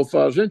wanted to know if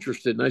I was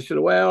interested. And I said,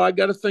 well, I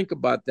got to think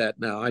about that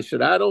now. I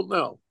said, I don't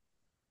know.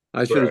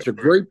 I said, it's a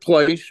great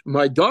place.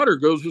 My daughter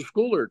goes to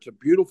school there. It's a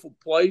beautiful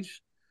place.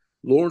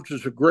 Lawrence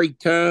is a great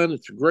town.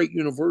 It's a great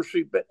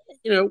university. But,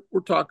 we're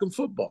talking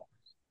football.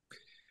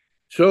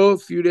 So a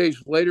few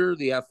days later,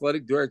 the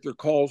athletic director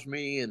calls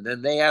me, and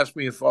then they ask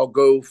me if I'll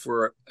go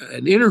for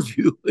an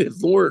interview at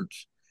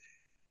Lawrence.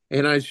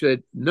 And I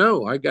said,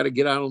 no, I got to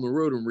get out on the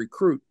road and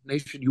recruit. And they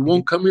said, you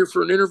won't come here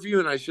for an interview?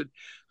 And I said,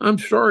 I'm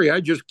sorry, I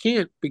just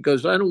can't,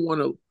 because I don't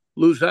want to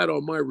lose out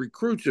on my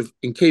recruits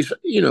in case,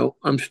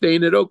 I'm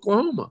staying at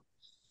Oklahoma.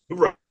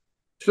 Right.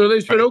 So they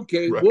said,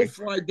 okay, we'll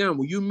fly down.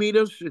 Will you meet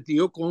us at the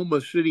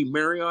Oklahoma City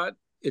Marriott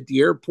at the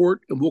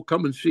airport, and we'll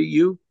come and see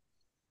you?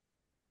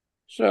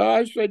 So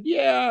I said,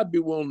 yeah, I'd be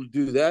willing to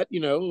do that.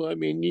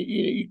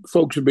 You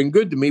folks have been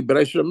good to me, but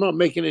I said, I'm not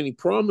making any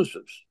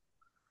promises.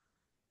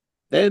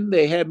 Then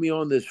they had me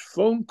on this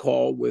phone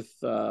call with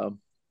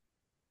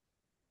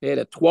They had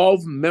a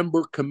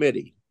 12-member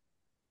committee.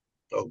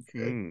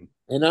 Okay.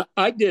 And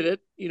I did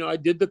it. I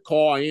did the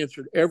call. I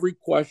answered every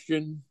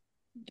question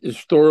as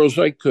thorough as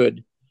I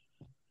could.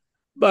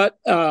 But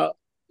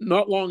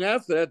not long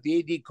after that, the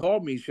AD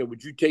called me and said,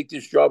 "Would you take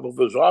this job if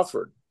it was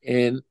offered?"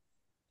 And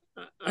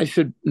I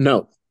said,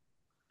 "No."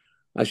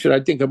 I said, "I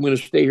think I'm going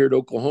to stay here at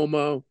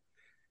Oklahoma.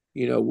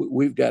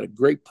 We've got a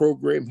great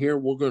program here.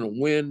 We're going to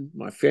win.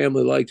 My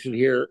family likes it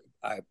here.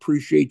 I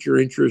appreciate your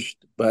interest,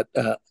 but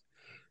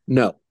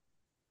no."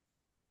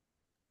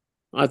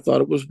 I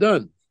thought it was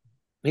done.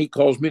 He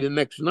calls me the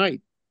next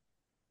night,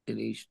 and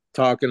he's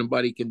talking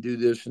about he can do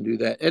this and do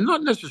that, and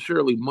not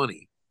necessarily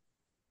money,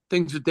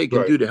 things that they can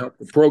Right. do to help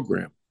the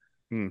program.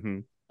 Mm-hmm.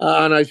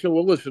 And I said,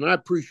 "Well, listen, I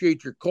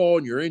appreciate your call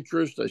and your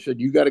interest." I said,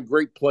 "You got a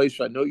great place.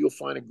 I know you'll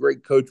find a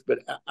great coach, but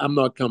I'm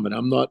not coming.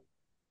 I'm not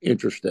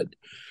interested."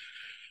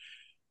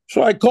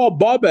 So I called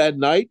Bob at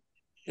night,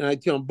 and I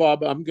tell him,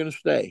 "Bob, I'm going to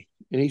stay."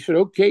 And he said,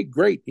 "Okay,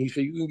 great." He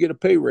said, "You can get a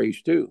pay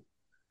raise too."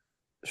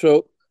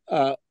 So,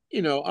 I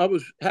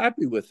was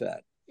happy with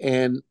that.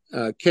 And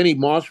Kenny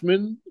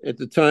Mossman, at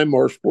the time,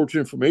 our sports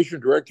information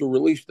director,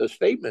 released a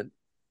statement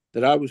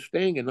that I was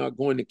staying and not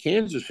going to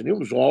Kansas, and it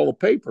was all the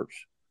papers.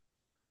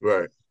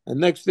 Right. And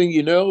next thing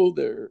you know,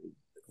 they're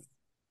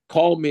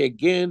calling me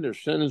again. They're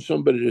sending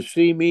somebody to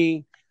see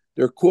me.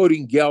 They're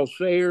quoting Gal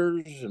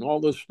Sayers and all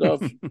this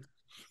stuff.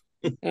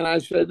 And I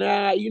said,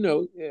 "Nah,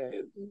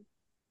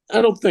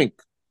 I don't think."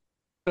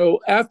 So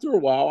after a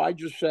while, I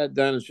just sat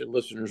down and said,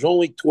 "Listen, there's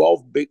only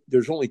 12 Big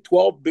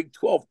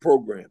 12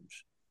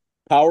 programs,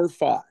 Power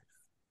 5.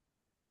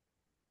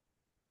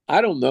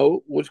 I don't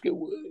know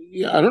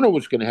I don't know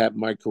what's going to happen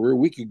in my career.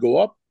 We could go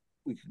up,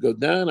 we could go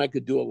down. I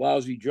could do a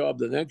lousy job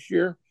the next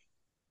year."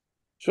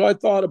 So I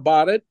thought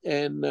about it,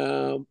 and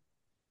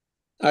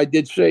I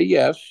did say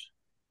yes.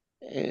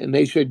 And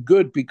they said,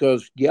 "Good,"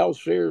 because Gal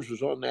Sayers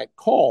was on that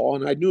call,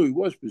 and I knew he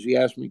was because he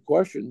asked me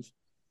questions.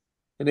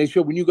 And they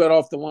said, when you got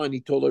off the line, he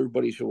told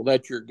everybody, he said, "Well,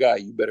 that's your guy.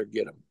 You better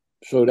get him."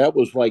 So that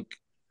was like,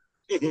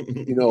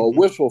 a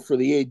whistle for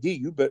the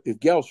AD. If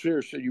Gal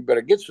Sayers said you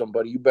better get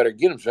somebody, you better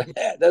get him. So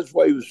that's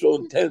why he was so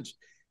intense.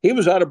 He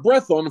was out of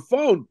breath on the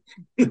phone.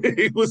 And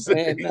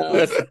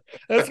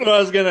that's what I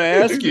was going to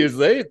ask you. Is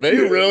they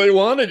really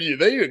wanted you?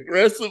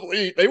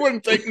 They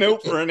wouldn't take no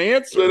for an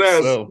answer.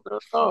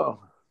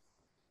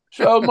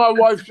 So my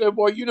wife said,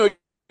 "Well,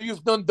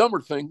 you've done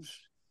dumber things."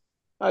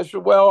 I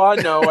said, "Well, I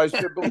know." I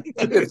said, "But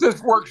if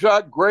this works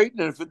out, great.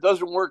 And if it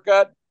doesn't work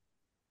out,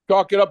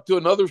 chalk it up to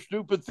another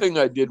stupid thing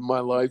I did in my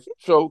life."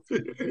 So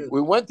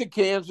we went to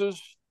Kansas.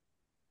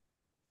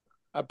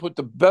 I put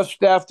the best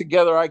staff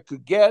together I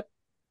could get.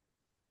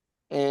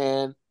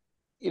 And,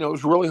 it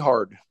was really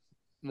hard.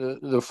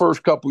 The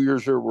first couple of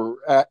years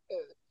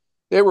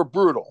they were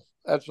brutal.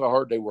 That's how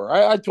hard they were.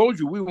 I told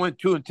you we went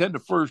 2-10 the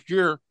first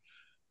year.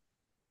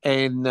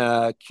 And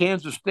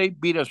Kansas State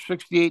beat us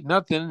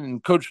 68-0,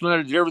 and Coach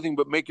Snyder did everything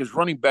but make his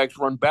running backs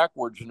run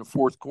backwards in the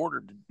fourth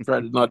quarter to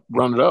try to not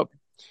run it up.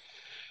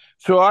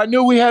 So I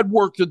knew we had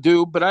work to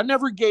do, but I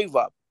never gave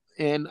up.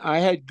 And I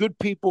had good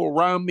people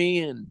around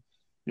me, and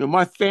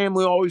my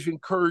family always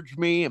encouraged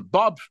me. And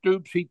Bob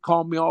Stoops, he'd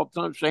call me all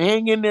the time, say,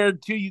 "Hang in there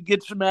until you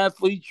get some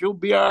athletes. You'll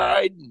be all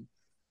right, and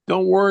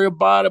don't worry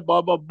about it,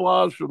 blah, blah,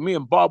 blah." So me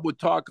and Bob would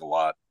talk a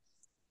lot.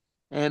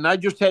 And I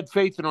just had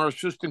faith in our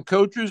assistant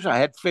coaches. I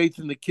had faith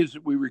in the kids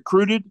that we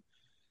recruited.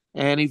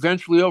 And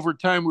eventually, over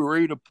time, we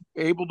were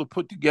able to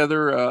put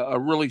together a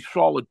really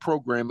solid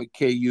program at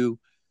KU.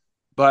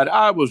 But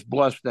I was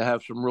blessed to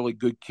have some really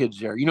good kids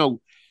there.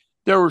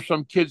 There were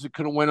some kids that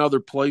could have went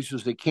other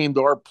places. They came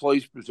to our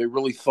place because they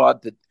really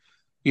thought that,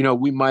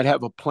 we might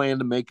have a plan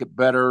to make it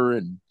better.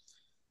 And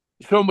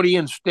so many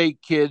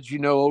in-state kids,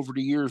 over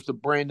the years, the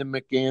Brandon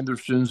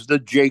McAndersons, the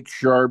Jake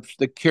Sharps,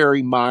 the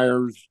Kerry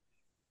Myers,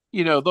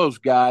 those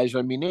guys.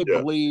 I mean,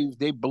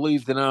 they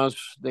believed in us.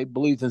 They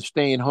believed in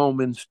staying home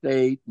in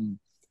state. And,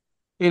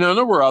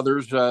 there were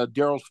others,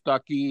 Daryl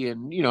Stuckey,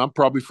 and, I'm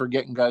probably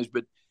forgetting guys,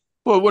 but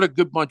boy, what a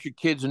good bunch of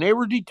kids. And they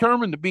were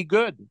determined to be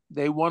good.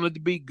 They wanted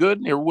to be good,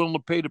 and they were willing to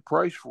pay the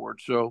price for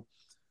it. So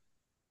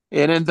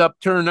it ended up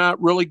turning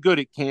out really good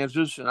at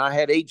Kansas. And I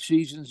had 8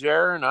 seasons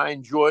there, and I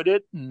enjoyed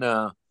it. And,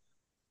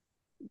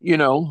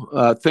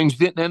 things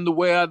didn't end the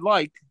way I'd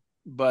like,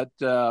 but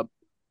I'll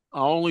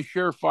only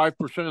share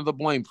 5% of the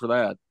blame for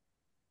that.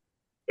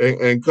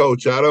 And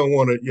Coach, I don't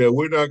want to. Yeah,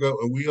 we're not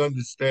going. We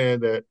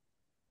understand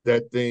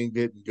that thing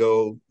didn't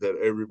go that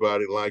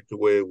everybody liked the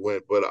way it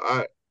went. But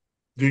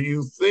do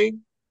you think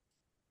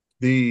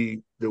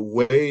the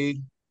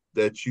way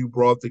that you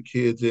brought the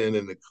kids in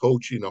and the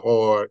coaching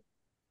hard,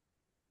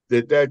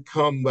 did that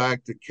come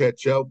back to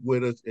catch up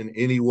with us in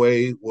any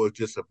way, or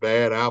just a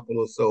bad apple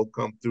or so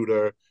come through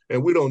there?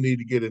 And we don't need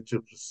to get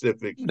into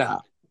specifics. No.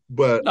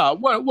 But no,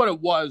 what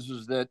it was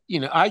is that,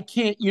 I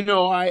can't,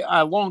 I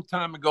a long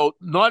time ago,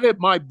 not at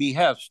my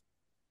behest,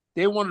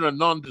 they wanted a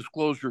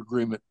non-disclosure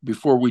agreement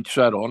before we'd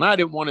settle. And I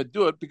didn't want to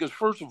do it because,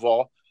 first of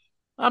all,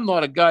 I'm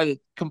not a guy that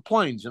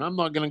complains, and I'm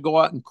not going to go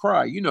out and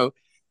cry.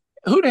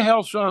 who the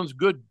hell sounds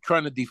good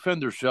trying to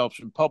defend themselves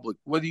in public?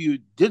 Whether you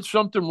did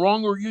something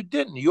wrong or you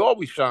didn't, you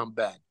always sound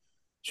bad.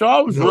 So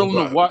I was willing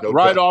Nobody, to no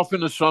ride doubt. off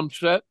in the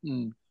sunset,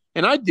 and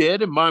I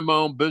did and mind my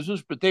own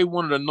business, but they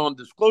wanted a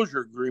non-disclosure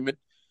agreement.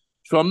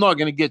 So I'm not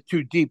going to get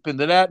too deep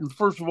into that. And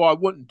first of all, I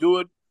wouldn't do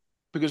it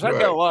because I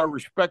got a Right. lot of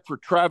respect for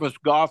Travis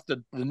Goff,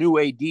 the new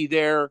AD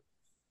there,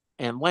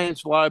 and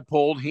Lance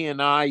Leipold. He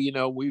and I,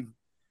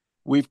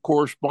 we've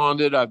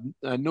corresponded. I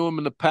knew him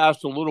in the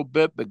past a little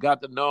bit, but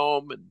got to know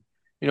him and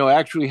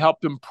actually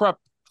helped him prep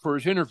for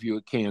his interview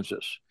at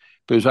Kansas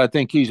because I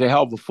think he's a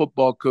hell of a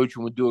football coach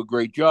and would do a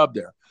great job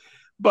there.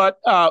 But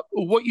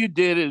what you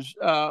did is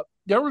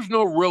there was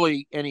no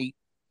really any.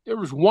 There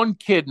was one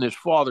kid and his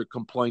father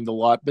complained a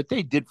lot, but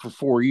they did for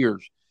 4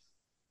 years.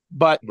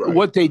 But Right.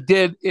 what they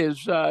did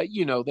is,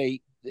 they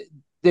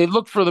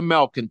looked for the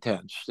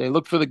malcontents. They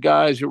looked for the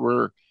guys that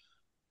were,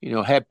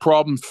 had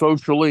problems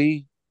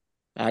socially,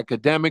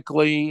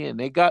 academically, and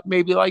they got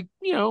maybe like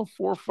 4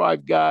 or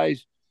 5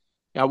 guys.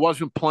 I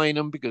wasn't playing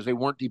them because they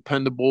weren't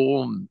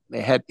dependable and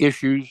they had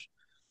issues,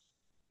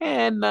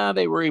 and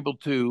they were able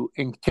to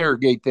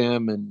interrogate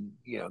them and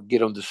get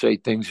them to say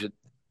things that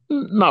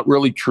not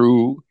really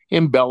true,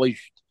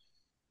 embellished,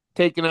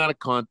 taken out of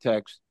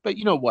context. But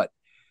you know what?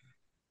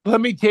 Let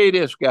me tell you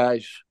this,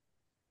 guys.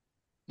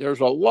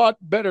 There's a lot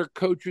better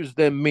coaches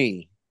than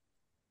me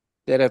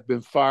that have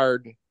been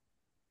fired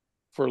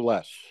for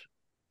less,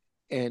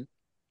 and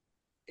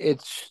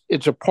it's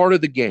a part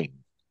of the game.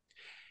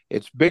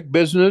 It's big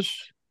business.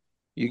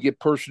 You get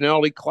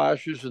personality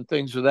clashes and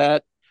things of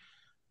that.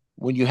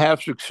 When you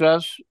have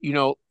success,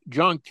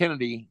 John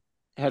Kennedy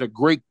had a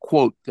great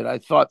quote that I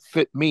thought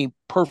fit me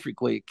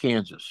perfectly at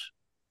Kansas.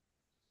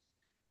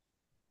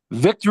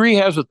 Victory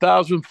has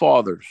 1,000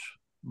 fathers,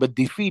 but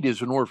defeat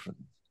is an orphan.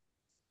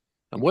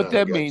 And what I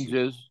that got means you.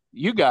 is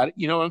you got it.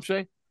 You know what I'm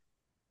saying?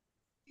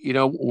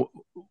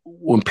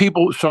 When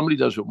somebody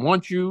doesn't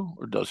want you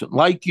or doesn't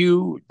like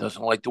you,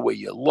 doesn't like the way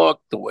you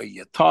look, the way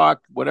you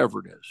talk, whatever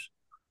it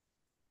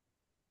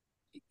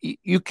is,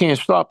 you can't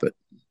stop it.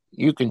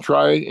 You can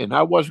try, and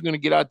I wasn't going to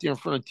get out there in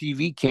front of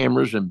TV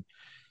cameras and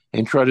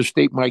try to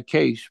state my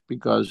case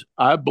because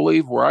I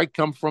believe where I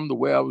come from, the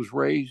way I was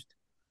raised,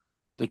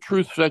 the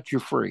truth sets you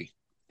free,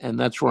 and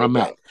that's where No I'm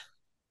at. doubt.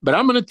 But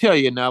I'm going to tell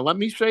you now. Let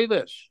me say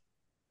this: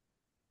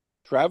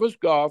 Travis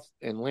Goff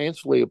and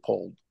Lance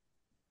Leipold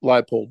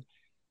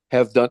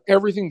have done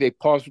everything they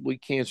possibly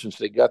can since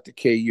they got to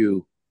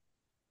KU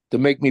to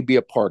make me be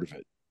a part of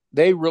it.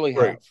 They really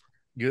Great. have.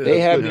 They Good.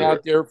 That's had good to me Good. hear.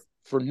 out there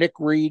for Nick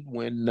Reed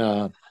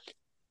when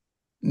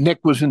Nick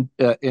was in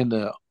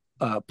the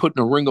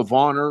putting a Ring of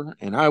Honor,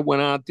 and I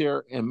went out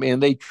there, and man,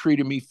 they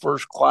treated me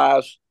first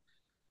class.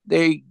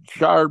 They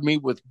showered me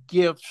with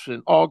gifts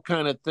and all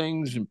kind of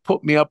things, and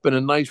put me up in a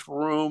nice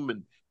room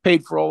and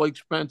paid for all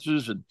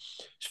expenses and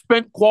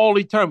spent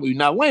quality time with me.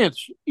 Now,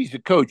 Lance, he's a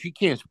coach; he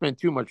can't spend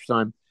too much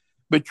time,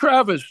 but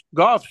Travis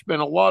Goff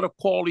spent a lot of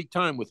quality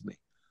time with me.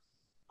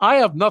 I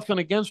have nothing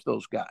against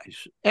those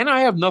guys, and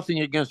I have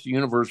nothing against the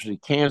University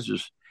of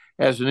Kansas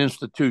as an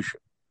institution.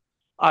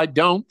 I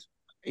don't.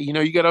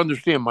 You got to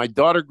understand, my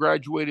daughter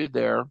graduated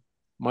there.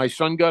 My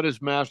son got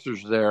his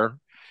master's there.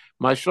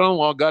 My son in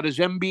law got his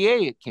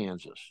MBA at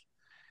Kansas.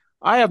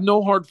 I have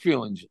no hard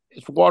feelings.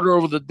 It's water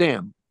over the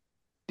dam.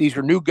 These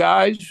are new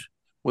guys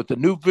with a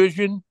new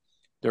vision.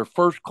 They're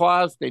first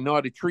class. They know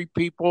how to treat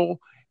people.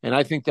 And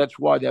I think that's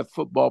why that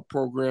football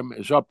program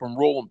is up and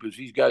rolling because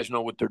these guys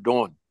know what they're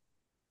doing.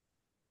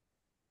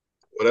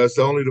 Well, that's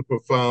only the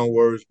profound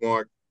words,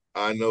 Mark.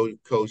 I know,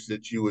 Coach,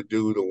 that you would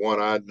do the one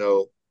I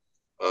know.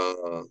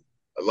 Uh,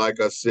 like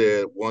I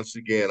said, once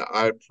again,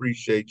 I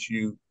appreciate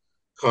you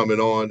coming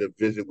on to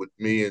visit with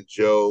me and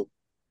Joe.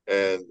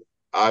 And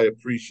I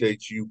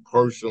appreciate you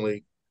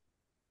personally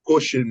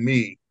pushing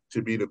me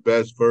to be the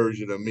best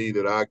version of me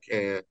that I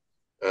can,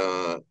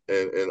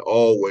 and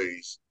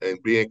always,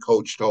 and being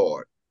coached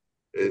hard.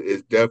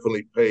 It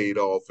definitely paid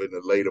off in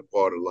the later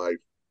part of life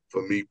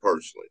for me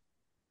personally.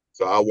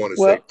 So I want to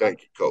say Well,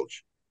 thank you,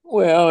 Coach.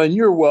 and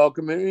you're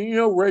welcome.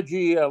 And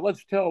Reggie,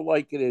 let's tell it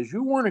like it is.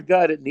 You weren't a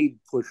guy that needed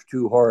pushed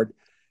too hard.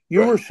 You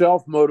were Right.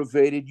 self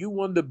motivated. You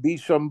wanted to be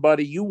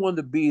somebody. You wanted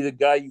to be the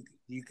guy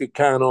you could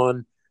count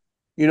on.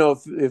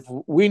 If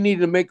we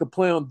needed to make a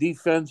play on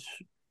defense,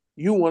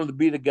 you wanted to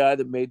be the guy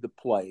that made the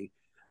play.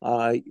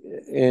 Uh,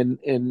 and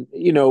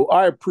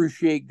I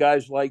appreciate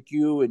guys like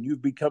you, and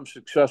you've become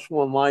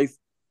successful in life.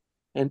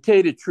 And tell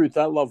you the truth,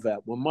 I love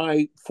that. When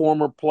my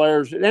former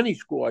players at any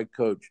school I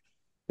coach,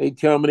 they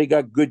tell me they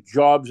got good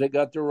jobs, they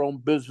got their own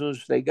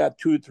business, they got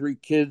 2 or 3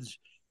 kids.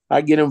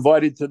 I get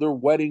invited to their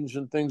weddings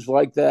and things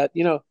like that.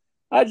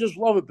 I just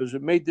love it because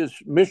it made this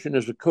mission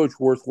as a coach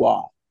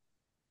worthwhile.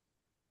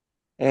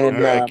 And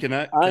All right. Okay. Can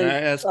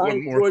I ask I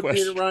one more enjoy being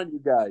question? around you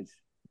guys.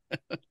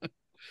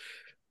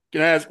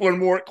 Can I ask one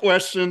more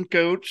question,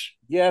 Coach?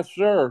 Yes,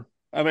 sir.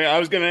 I mean, I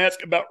was going to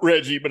ask about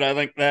Reggie, but I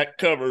think that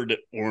covered it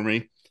for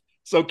me.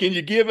 So, can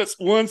you give us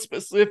one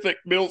specific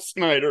Bill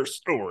Snyder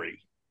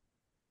story?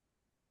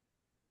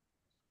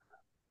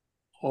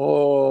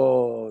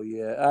 Oh,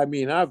 yeah. I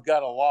mean, I've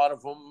got a lot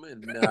of them,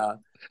 and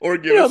Or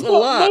give us a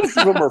lot. most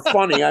of them are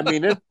funny. I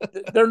mean,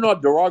 they're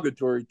not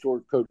derogatory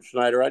toward Coach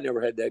Snyder. I never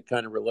had that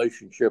kind of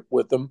relationship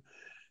with him,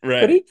 but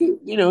Right. he could,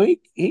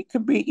 he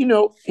could be.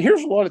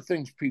 Here's a lot of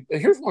things people.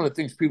 Here's one of the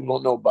things people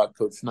don't know about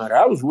Coach Snyder.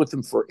 I was with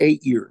him for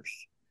 8 years.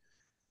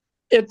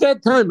 At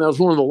that time, I was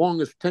one of the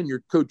longest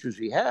tenured coaches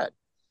he had.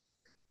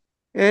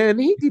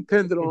 And he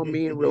depended on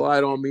me and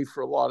relied on me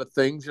for a lot of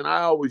things. And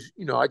I always,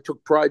 I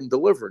took pride in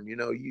delivering.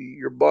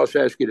 Your boss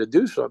asks you to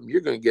do something,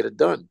 you're going to get it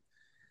done.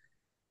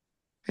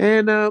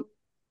 And,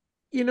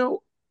 you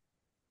know,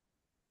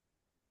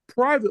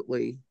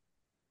 privately,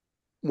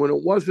 when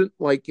it wasn't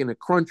like in a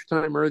crunch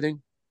time or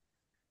anything,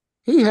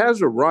 he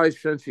has a wry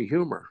sense of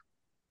humor.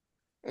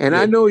 And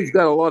I know he's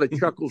got a lot of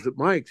chuckles at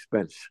my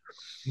expense.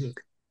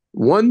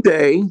 One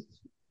day,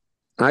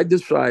 I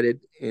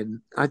decided,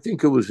 and I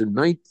think it was in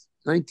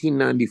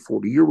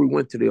 1994, the year we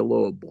went to the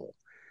Aloha Bowl,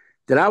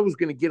 that I was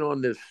going to get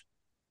on this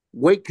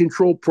weight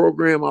control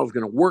program. I was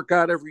going to work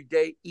out every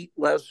day, eat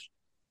less.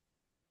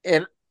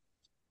 And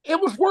it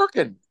was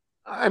working.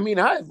 I mean,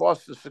 I had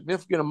lost a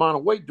significant amount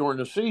of weight during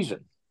the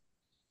season.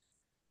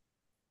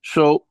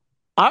 So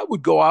I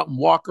would go out and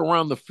walk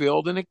around the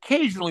field and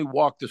occasionally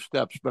walk the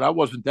steps, but I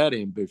wasn't that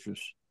ambitious.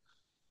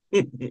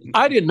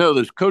 I didn't know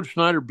this. Coach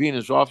Snyder, being in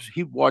his office,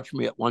 he'd watch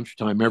me at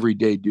lunchtime every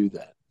day do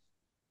that.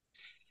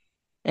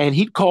 And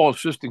he'd call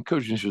assistant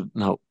coach and said,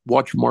 "No,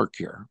 watch Mark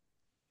here.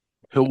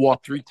 He'll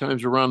walk 3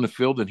 times around the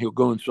field and he'll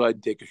go inside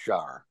and take a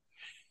shower."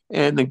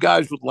 And the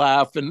guys would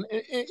laugh. And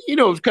it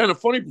was kind of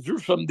funny because there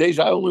were some days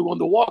I only wanted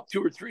to walk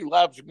 2 or 3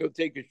 laps and go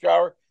take a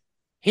shower.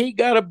 He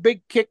got a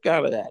big kick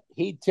out of that.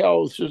 He'd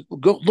tell us,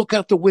 "Go look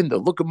out the window.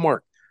 Look at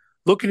Mark.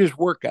 Look at his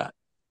workout.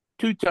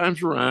 2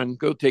 times around,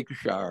 go take a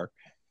shower."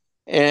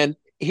 And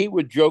he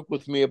would joke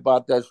with me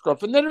about that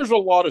stuff. And then there's a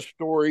lot of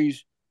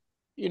stories,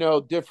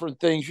 different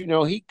things.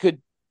 He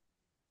could.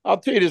 I'll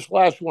tell you this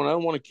last one. I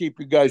don't want to keep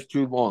you guys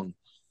too long.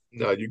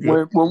 No, you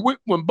good.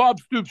 When Bob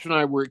Stoops and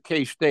I were at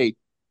K-State,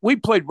 we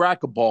played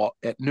racquetball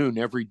at noon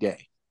every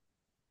day.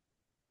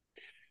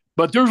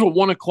 But there's a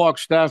 1:00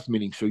 staff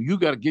meeting, so you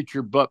got to get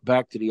your butt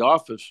back to the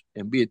office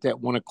and be at that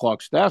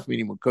 1:00 staff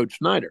meeting with Coach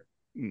Snyder.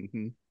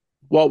 Mm-hmm.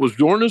 Well, it was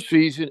during the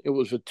season. It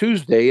was a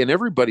Tuesday, and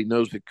everybody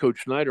knows that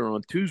Coach Snyder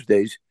on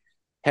Tuesdays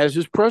has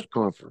his press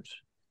conference.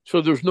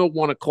 So there's no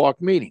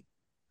 1:00 meeting.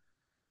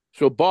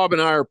 So Bob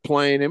and I are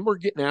playing, and we're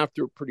getting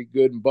after it pretty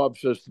good. And Bob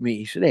says to me,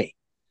 he said, "Hey,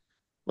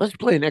 let's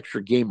play an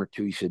extra game or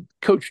two." He said,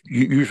 "Coach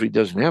usually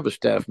doesn't have a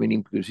staff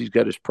meeting because he's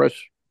got his press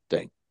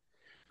thing."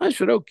 I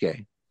said,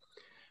 "Okay."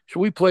 So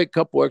we play a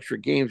couple extra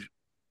games.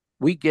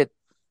 We get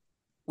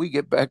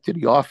back to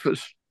the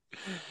office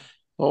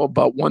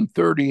about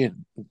 1:30,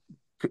 and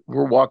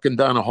we're walking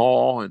down the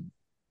hall, and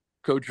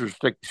Coach was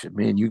like, he said,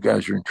 "Man, you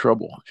guys are in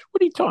trouble." I said,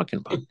 "What are you talking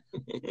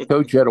about?"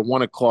 "Coach had a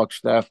 1:00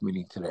 staff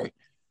meeting today."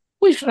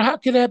 We said, "How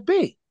could that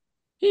be?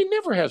 He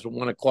never has a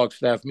 1:00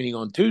 staff meeting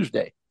on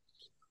Tuesday."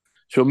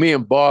 So me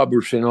and Bob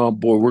were saying, "Oh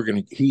boy,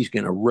 he's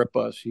gonna rip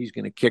us. He's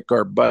gonna kick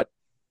our butt."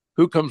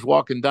 Who comes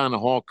walking down the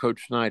hall?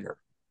 Coach Snyder.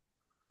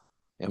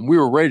 And we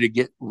were ready to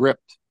get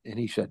ripped. And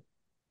he said,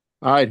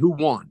 "All right, who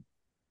won?"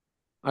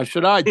 I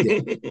said, "I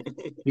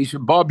did." He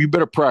said, "Bob, you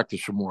better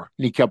practice some more."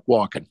 And he kept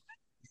walking.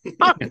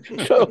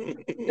 So,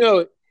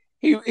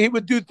 he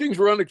would do things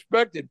were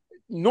unexpected.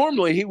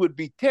 Normally he would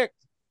be ticked.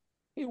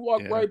 He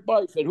walked right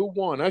by. He said, "Who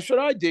won?" I said,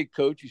 "I did,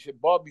 Coach." He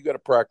said, "Bob, you got to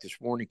practice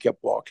more." And he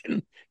kept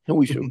walking. And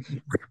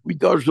we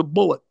dodged a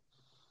bullet.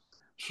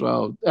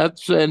 So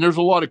and there's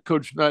a lot of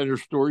Coach Snyder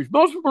stories.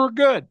 Most of them are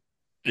good.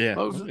 Yeah.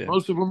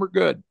 Most of them are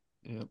good.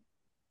 Yeah.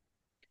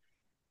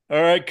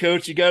 All right,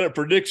 Coach, you got a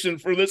prediction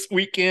for this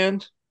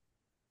weekend?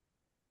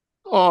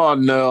 Oh,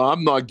 no,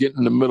 I'm not getting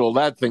in the middle of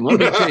that thing. Let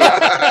me tell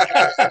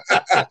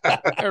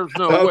you. There's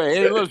no way.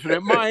 Hey, listen,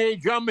 at my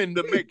age, I'm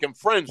into making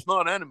friends,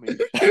 not enemies.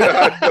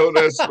 Yeah, I know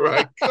that's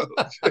right,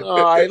 Coach.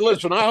 All right,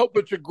 listen, I hope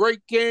it's a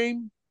great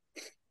game.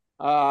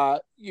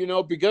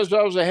 Because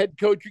I was a head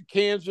coach at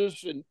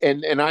Kansas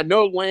and I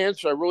know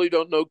Lance, I really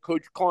don't know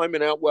Coach Kleiman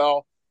that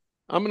well.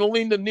 I'm going to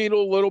lean the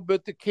needle a little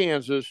bit to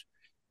Kansas.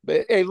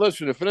 But, hey,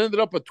 listen, if it ended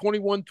up a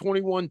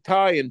 21-21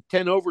 tie and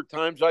 10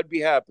 overtimes, I'd be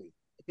happy.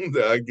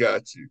 I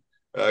got you.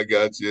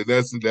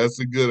 That's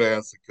a good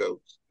answer,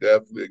 Coach.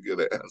 Definitely a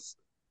good answer.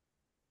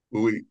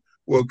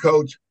 Well,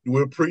 Coach,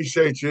 we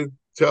appreciate you.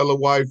 Tell the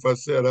wife I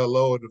said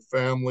hello and the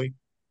family.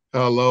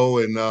 Hello,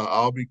 and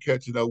I'll be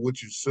catching up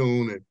with you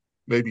soon and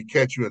maybe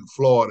catch you in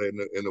Florida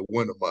in the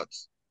winter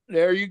months.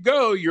 There you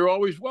go. You're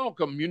always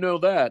welcome. You know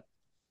that.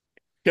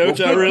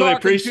 Coach, I really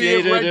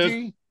appreciate it.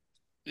 Reggie.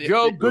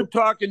 Joe, good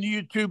talking to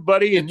you too,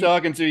 buddy. Good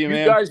talking to you, man.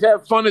 You guys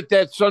have fun at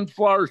that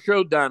Sunflower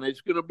Showdown. It's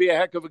going to be a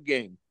heck of a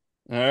game.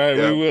 All right,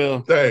 we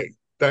will.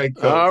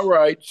 Thanks, Coach. All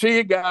right. See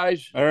you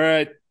guys. All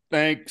right.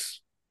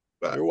 Thanks.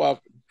 Bye. You're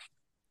welcome.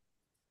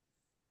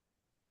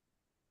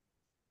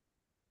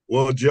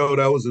 Well, Joe,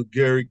 that was a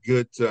very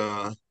good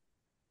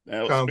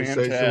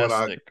conversation fantastic. With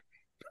our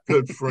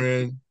good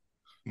friend,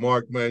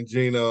 Mark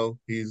Mangino.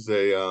 He's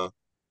a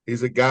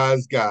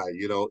guy's guy,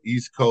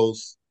 East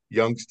Coast,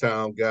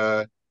 Youngstown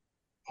guy,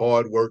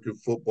 hard-working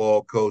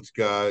football coach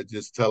guy.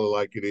 Just tell it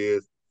like it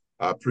is.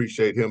 I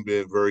appreciate him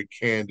being very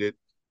candid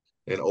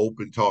and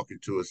open talking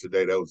to us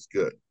today. That was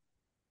good.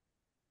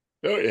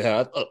 Oh, yeah.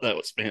 I thought that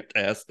was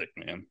fantastic,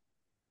 man.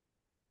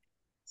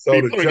 So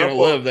to People are going jump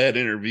to up, love that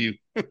interview.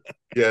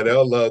 yeah,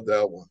 they'll love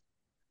that one.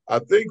 I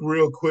think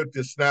real quick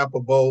to snap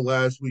a bowl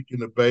last week in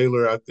the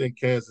Baylor. I think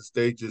Kansas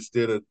State just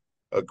did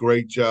a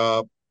great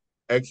job,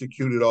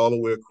 executed all the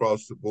way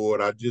across the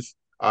board.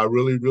 I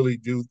really, really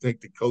do think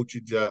the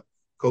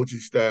coaching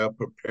staff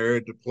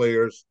prepared the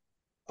players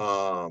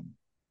um,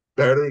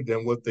 better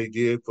than what they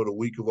did for the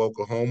week of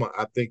Oklahoma.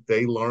 I think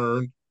they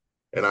learned,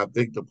 and I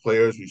think the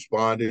players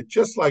responded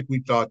just like we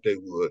thought they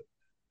would.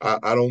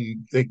 I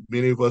don't think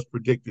many of us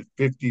predicted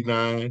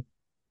 59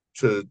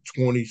 to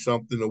 20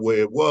 something the way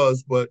it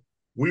was, but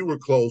we were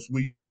close.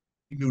 We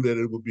knew that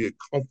it would be a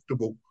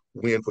comfortable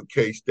win for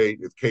K State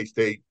if K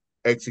State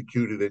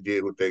executed and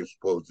did what they were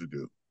supposed to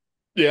do.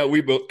 Yeah,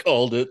 we both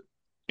called it,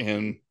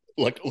 and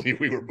luckily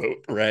we were both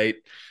right.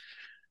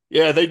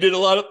 Yeah, they did a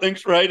lot of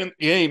things right in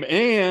the game,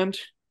 and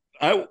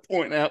I will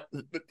point out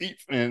that the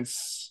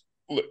defense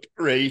looked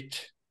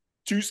great.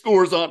 2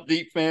 scores on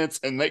defense,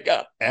 and they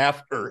got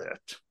after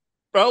it.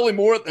 Probably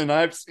more than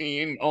I've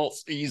seen all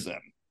season.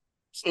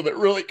 So they're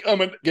really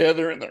coming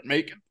together, and they're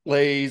making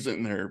plays,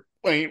 and they're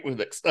playing with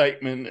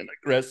excitement and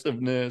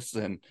aggressiveness,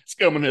 and it's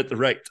coming at the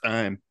right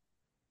time.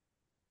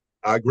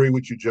 I agree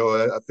with you,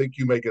 Joe. I think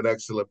you make an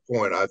excellent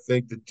point. I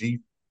think the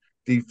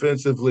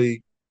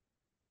defensively,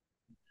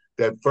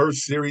 that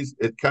first series,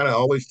 it kind of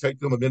always takes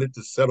them a minute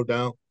to settle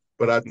down.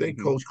 But I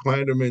think Coach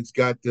Kleinerman's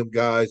got them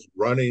guys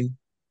running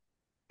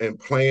and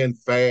playing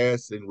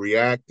fast and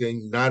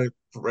reacting, not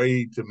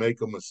afraid to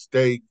make a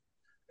mistake.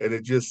 And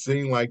it just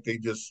seemed like they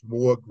just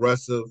more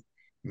aggressive.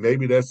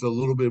 Maybe that's a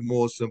little bit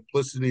more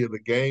simplicity of the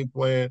game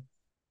plan,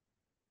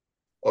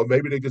 or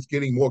maybe they're just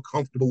getting more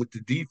comfortable with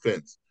the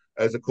defense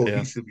as a Yeah.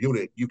 cohesive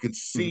unit. You can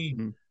see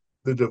Mm-hmm.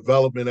 the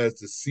development as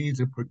the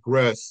season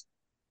progressed,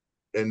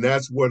 and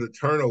that's where the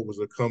turnovers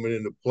are coming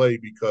into play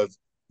because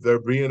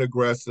they're being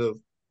aggressive.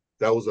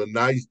 That was a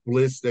nice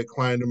blitz that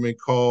Kleinerman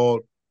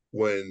called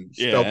when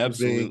Yeah, Stufferbean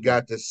absolutely.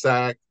 got the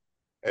sack,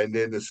 and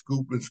then the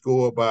scoop and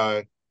score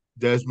by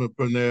Desmond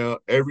Purnell.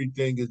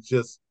 Everything is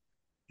just,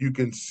 you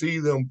can see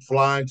them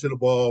flying to the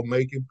ball,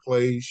 making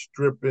plays,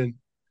 stripping,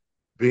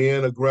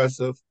 being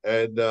aggressive,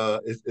 and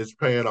it's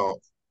paying off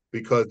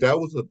because that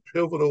was a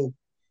pivotal.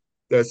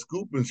 That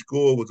scoop and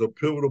score was a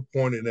pivotal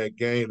point in that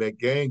game. That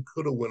game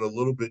could have went a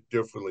little bit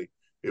differently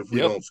if we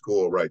Yep. don't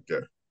score right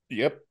there.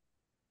 Yep.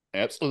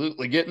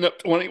 Absolutely. Getting up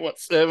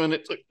 21-7,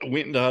 it took the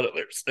wind out of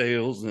their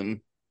sails and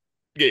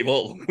gave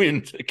all the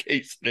wind to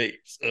K State.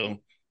 So,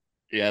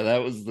 yeah,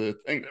 that was the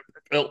thing that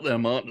propelled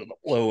them onto the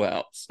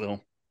blowout.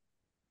 So,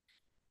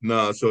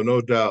 Nah, so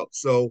no doubt.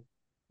 So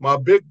my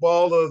big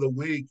baller of the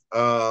week,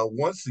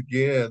 once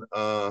again,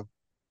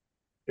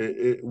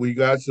 we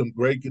got some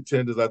great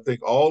contenders. I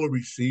think all the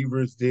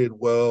receivers did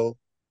well.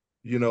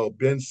 You know,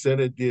 Ben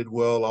Sinnott did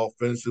well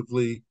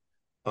offensively.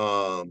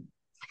 Um,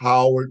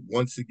 Howard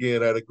once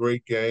again had a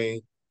great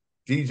game.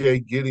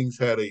 DJ Giddings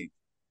had a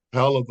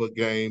hell of a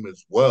game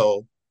as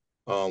well,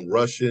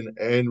 rushing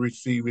and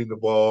receiving the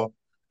ball.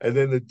 And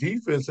then the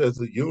defense as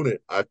a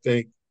unit, I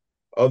think,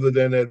 other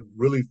than that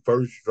really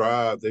first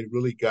drive, they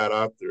really got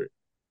after it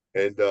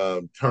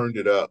and turned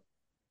it up.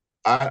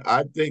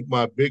 I think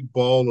my big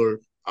baller,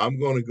 I'm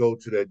going to go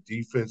to that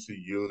defensive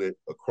unit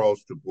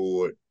across the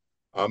board.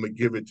 I'm going to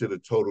give it to the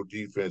total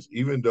defense,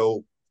 even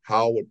though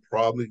Howard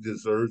probably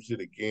deserves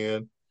it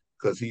again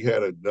because he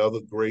had another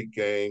great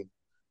game.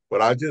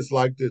 But I just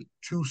like the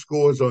 2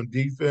 scores on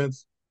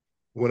defense.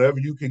 Whenever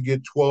you can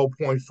get 12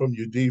 points from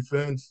your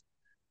defense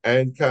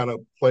and kind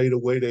of play the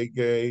way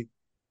they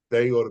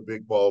are the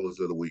big ballers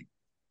of the week.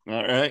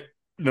 all right.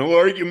 No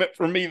argument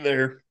for me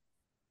there.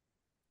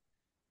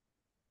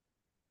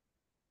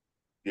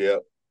 Yeah.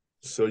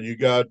 So you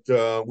got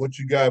what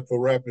you got for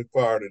rapid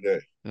fire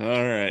today? All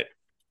right.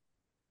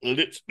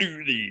 Let's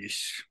do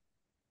these.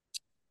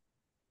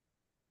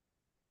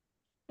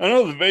 I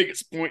know the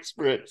Vegas point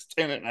spread is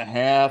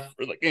 10.5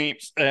 for the game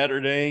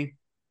Saturday.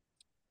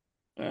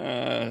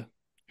 Uh,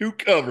 who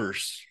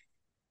covers?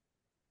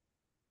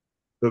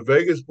 The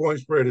Vegas point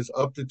spread is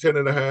up to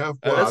 10.5.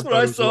 Well, I That's what I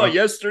thought it was saw around.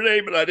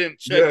 yesterday, but I didn't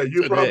check Yeah, it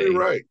you're probably today.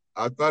 right.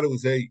 I thought it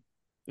was 8.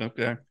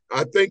 Okay.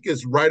 I think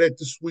it's right at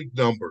the sweet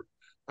number.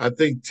 I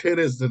think 10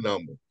 is the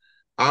number.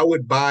 I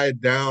would buy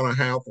it down a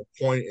half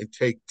a point and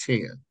take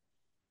 10.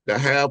 The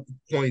half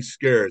point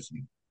scares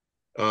me.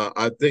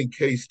 I think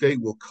K State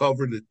will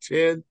cover the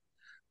 10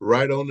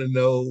 right on the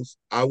nose.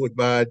 I would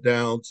buy it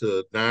down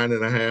to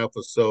 9.5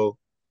 or so.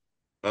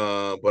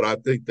 But I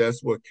think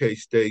that's where K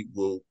State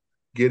will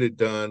get it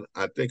done.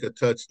 I think a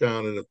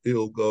touchdown and a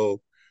field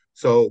goal.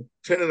 So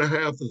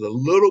 10.5 is a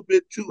little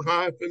bit too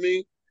high for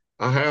me.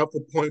 A half a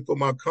point for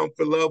my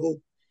comfort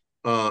level.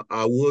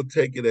 I will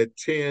take it at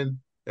 10,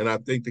 and I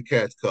think the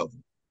Cats cover.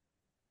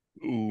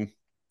 Ooh.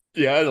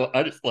 Yeah,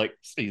 I just like to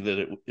see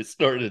that it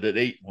started at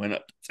 8 and went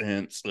up to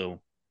 10. So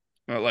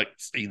I like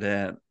to see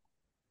that.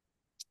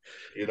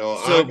 I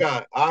So,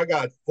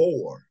 got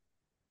four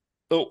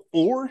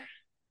or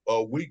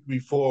a week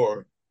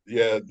before.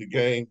 Yeah, the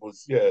game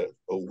was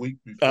a week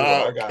before.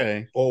 oh, I got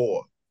okay,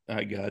 four,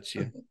 I got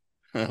you.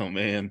 Oh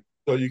man,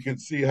 so you can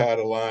see how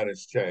the line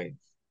has changed.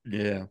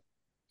 yeah.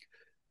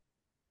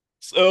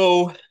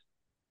 So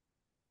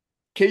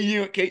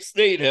KU and K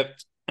State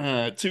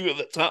have two of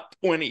the top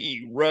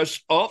 20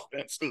 rush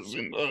offenses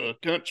in the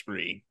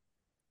country.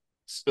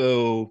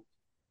 So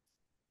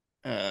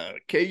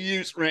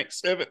KU's ranked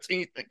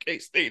 17th and K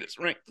State is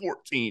ranked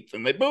 14th,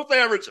 and they both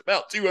average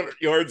about 200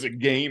 yards a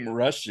game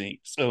rushing.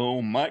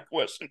 So my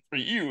question for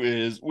you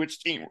is,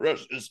 which team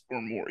rushes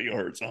for more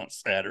yards on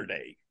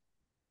Saturday?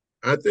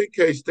 I think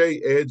K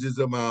State edges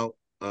them out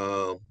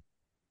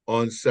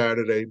on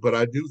Saturday, but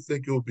I do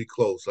think it will be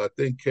close. I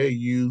think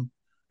KU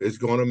is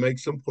going to make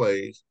some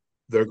plays.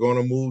 They're going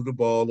to move the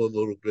ball a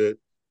little bit,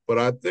 but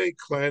I think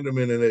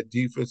Clanderman and that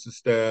defensive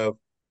staff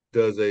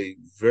does a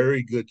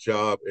very good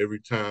job every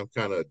time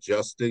kind of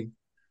adjusting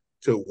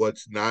to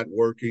what's not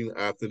working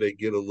after they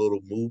get a little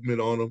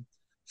movement on them.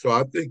 So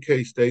I think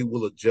K State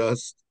will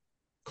adjust,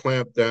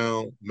 clamp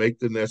down, make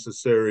the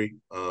necessary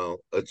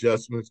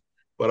adjustments.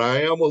 But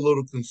I am a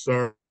little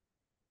concerned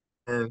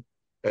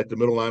at the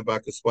middle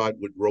linebacker spot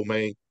with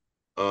Romaine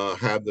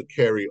have to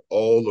carry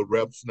all the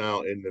reps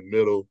now in the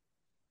middle,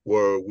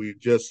 where we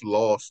just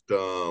lost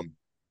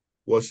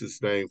what's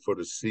his name for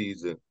the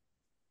season.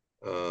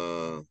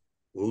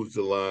 Who's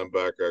the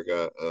linebacker?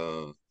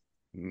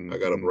 I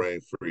got a brain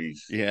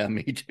freeze. Yeah,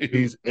 me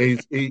too.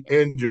 He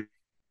injured.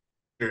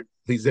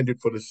 He's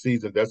injured for the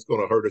season. That's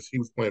going to hurt us. He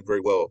was playing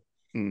very well.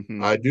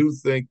 Mm-hmm. I do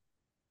think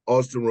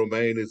Austin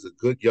Romaine is a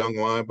good young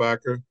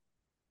linebacker,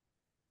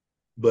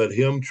 but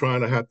him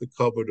trying to have to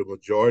cover the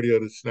majority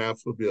of the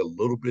snaps will be a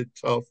little bit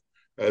tough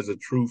as a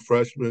true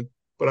freshman.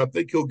 But I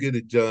think he'll get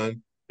it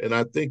done. And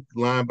I think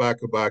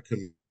linebacker by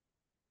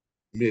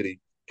committee,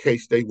 K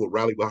State will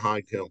rally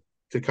behind him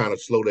to kind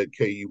of slow that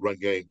KU run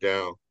game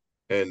down.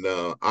 And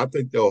I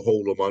think they'll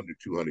hold them under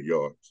 200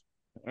 yards.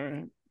 All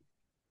right.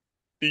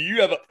 Do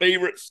you have a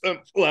favorite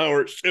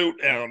Sunflower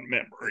Showdown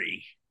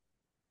memory?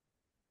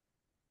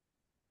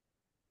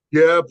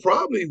 Yeah,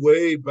 probably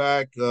way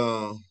back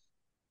the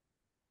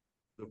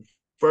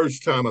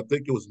first time. I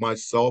think it was my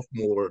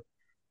sophomore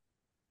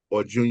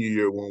or junior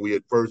year when we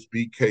had first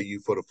beat KU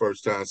for the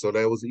first time. So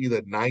that was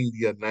either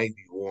 90 or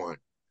 91.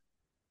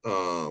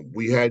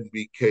 We hadn't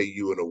beat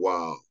KU in a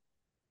while.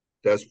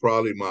 That's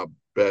probably my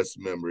best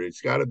memory.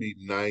 It's got to be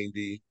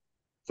 90.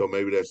 So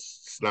maybe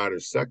that's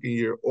Snyder's second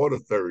year or the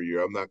third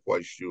year. I'm not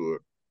quite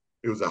sure.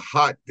 It was a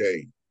hot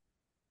day.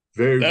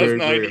 Very, That was very,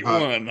 very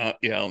hot. 91.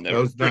 Yeah, I'll That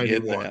never was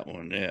forget 91. that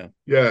one. Yeah.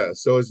 Yeah,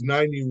 so it's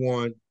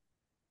 91.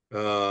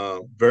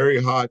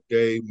 Very hot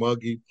day.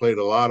 Muggy played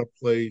a lot of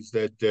plays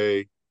that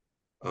day.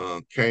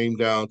 Came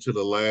down to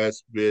the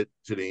last bit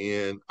to the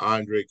end.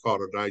 Andre caught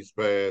a nice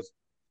pass.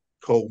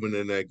 Coleman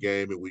in that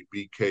game, and we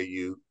beat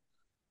KU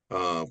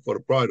for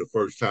probably the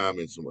first time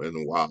in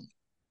a while.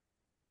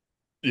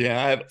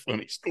 Yeah, I have a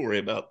funny story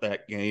about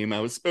that game.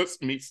 I was supposed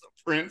to meet some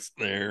friends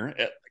there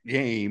at the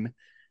game,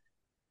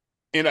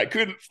 and I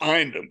couldn't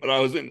find them, but I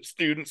was in the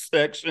student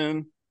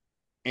section.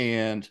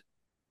 And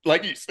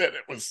like you said,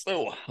 it was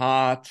so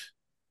hot,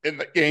 and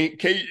the game,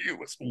 KU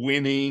was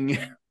winning.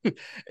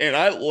 And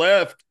I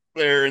left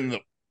there in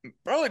the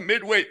probably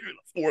midway through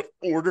the fourth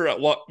quarter. I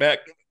walked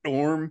back to the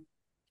dorm.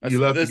 I You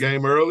said, left the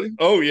game early?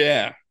 Oh,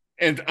 yeah.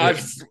 And Yeah.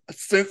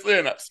 since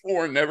then I've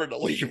sworn never to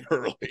leave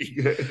early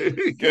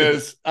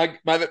because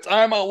by the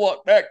time I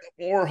walk back to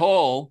Moore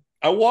Hall,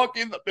 I walk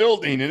in the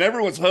building and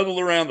everyone's huddled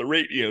around the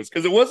radios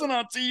because it wasn't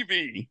on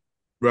TV.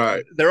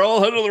 Right. They're all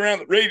huddled around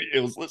the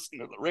radios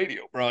listening to the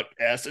radio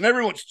broadcast, and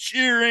everyone's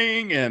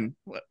cheering. And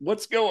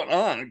what's going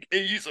on?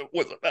 KU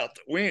was about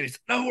to win. He said,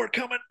 "No, we're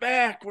coming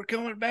back. We're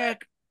coming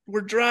back.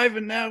 We're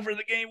driving now for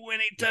the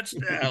game-winning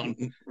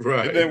touchdown."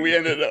 Right. And then we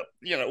ended up,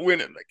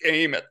 winning the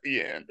game at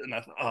the end. And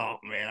I thought,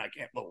 oh man, I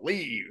can't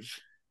believe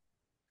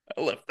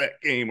I left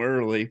that game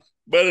early.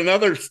 But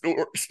another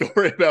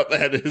story about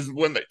that is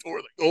when they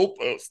tore the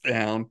goalpost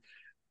down,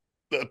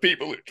 the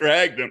people who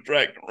dragged them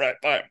right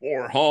by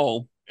Moore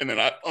Hall. And then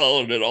I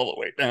followed it all the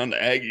way down to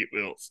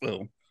Aggieville.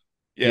 So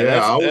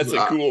yeah, that's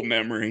a cool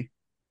memory.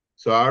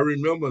 So I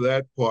remember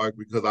that part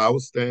because I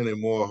was staying in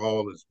Moore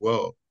Hall as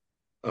well.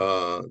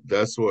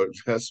 That's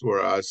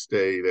where I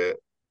stayed at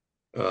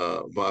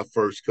my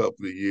first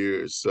couple of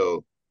years.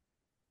 So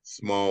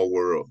small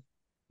world.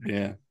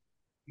 Yeah.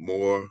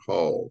 Moore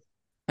Hall.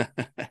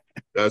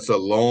 That's a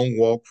long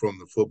walk from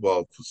the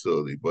football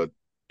facility, but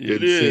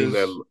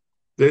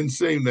didn't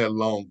seem that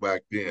long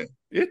back then.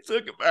 It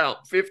took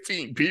about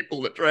 15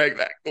 people to drag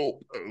that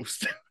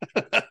goalpost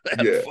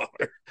that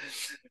far.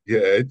 Yeah,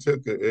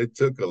 it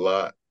took a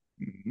lot.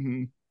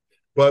 Mm-hmm.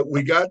 But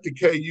we got the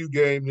KU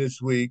game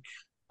this week.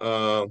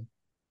 I'm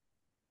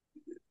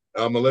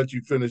gonna let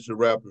you finish the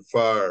rapid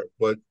fire,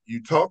 but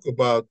you talk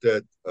about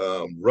that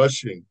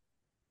rushing.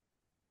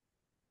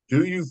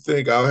 Do you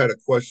think I had a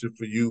question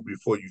for you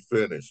before you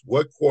finish?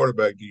 What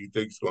quarterback do you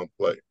think is going to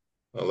play?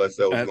 unless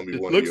that was going to be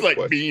It one of looks your like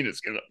questions. Bean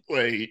is going to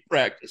play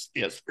practice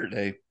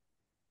yesterday.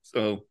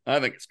 So I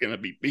think it's going to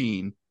be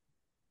Bean.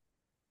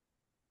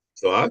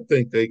 So I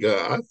think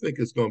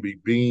it's going to be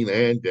Bean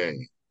and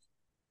Dane.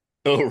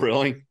 Oh,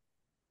 really?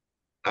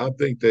 I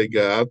think they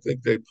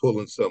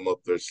pulling something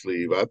up their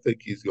sleeve. I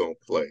think he's going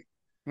to play.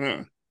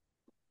 Huh.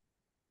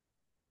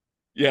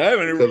 Yeah, I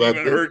haven't Because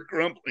even heard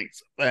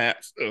grumblings of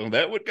that. So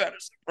that would kind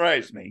of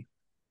surprise me.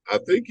 I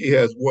think he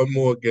has one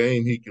more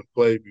game he can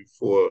play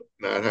before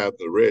not having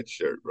the red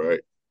shirt,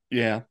 right?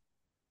 Yeah.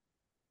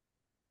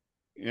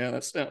 Yeah,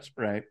 that sounds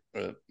right.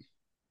 But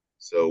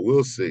So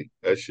we'll see.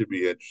 That should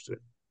be interesting.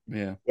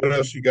 yeah. What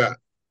else you got?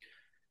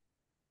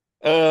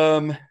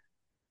 Um,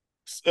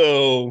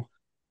 so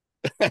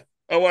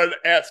I wanted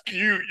to ask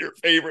you your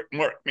favorite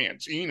Mark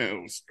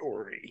Mangino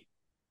story.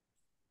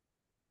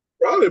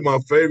 Probably my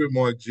favorite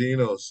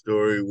Mangino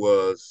story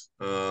was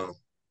not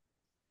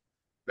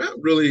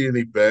really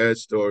any bad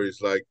stories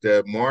like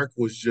that. Mark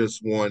was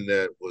just one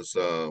that was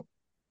a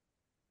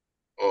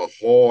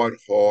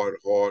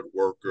hard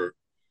worker.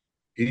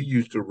 He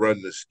used to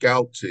run the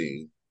scout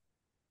team,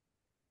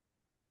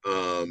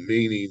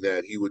 meaning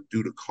that he would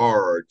do the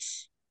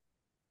cards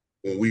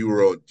when we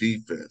were on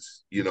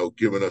defense,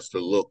 giving us the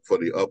look for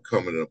the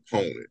upcoming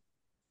opponent.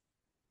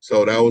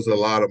 So that was a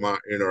lot of my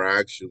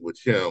interaction with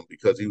him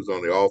because he was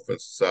on the offensive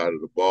side of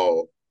the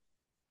ball,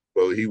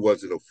 but he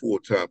wasn't a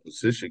full-time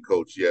position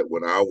coach yet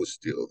when I was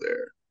still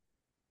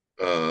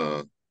there.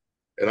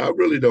 And I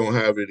really don't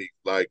have any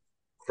like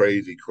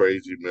crazy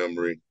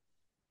memory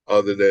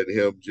other than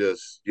him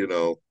just,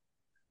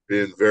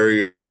 being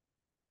very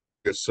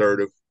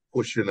assertive,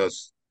 pushing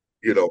us,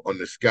 on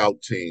the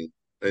scout team.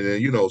 And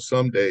then,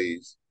 some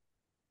days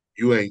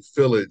you ain't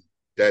feeling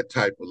that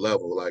type of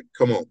level. Like,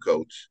 come on,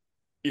 coach,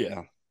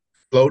 Yeah.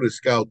 slow the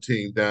scout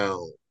team down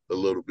a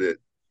little bit.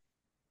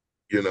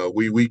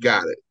 We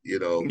got it.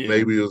 Yeah.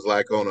 Maybe it was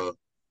like on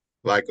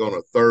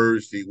a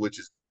Thursday, which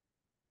is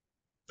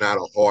not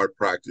a hard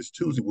practice.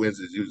 Tuesday,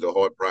 Wednesday is usually a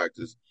hard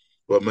practice.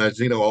 But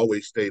Mangino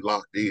always stayed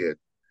locked in,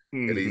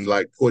 and he's Mm-hmm.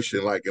 like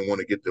pushing, like, and want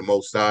to get the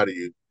most out of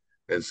you.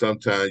 And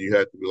sometimes you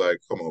have to be like,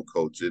 "Come on,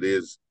 coach, it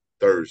is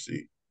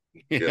Thursday.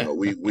 Yeah.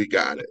 We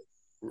got it."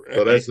 So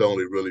Right. that's the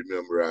only really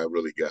memory I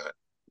really got.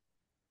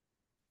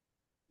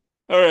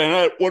 All right, I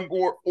have one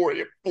more for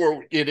you before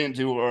we get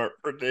into our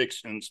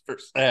predictions for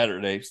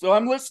Saturday. So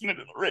I'm listening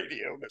to the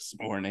radio this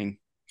morning,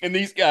 and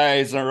these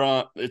guys are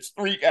on, it's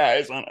three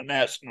guys on a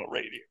national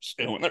radio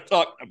show, and they're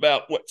talking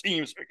about what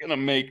teams are going to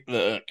make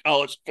the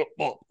college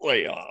football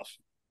playoff.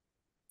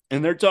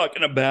 And they're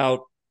talking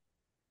about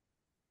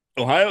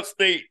Ohio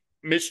State,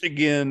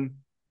 Michigan,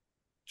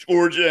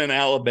 Georgia, and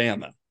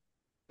Alabama.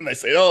 And they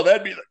say, oh,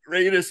 that'd be the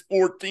greatest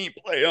 14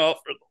 playoff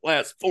or the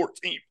last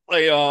 14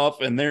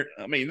 playoff. And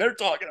they're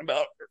talking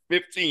about for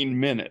 15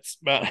 minutes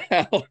about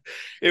how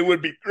it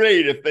would be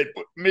great if they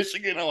put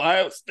Michigan,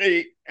 Ohio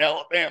State,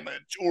 Alabama,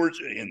 and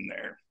Georgia in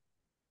there.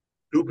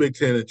 Two Big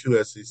Ten and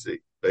two SEC.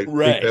 They think that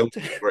Right. would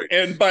be great.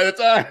 And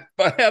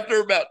after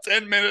about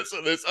 10 minutes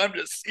of this, I'm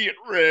just seeing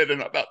red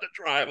and about to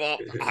drive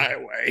off the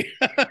highway.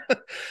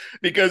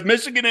 Because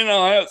Michigan and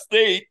Ohio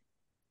State,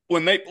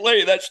 when they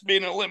play, that should be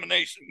an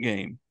elimination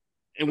game.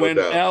 And No when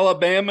doubt.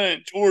 Alabama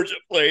and Georgia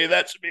play,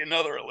 that should be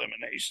another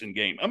elimination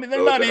game. I mean, they're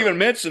No not doubt. even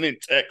mentioning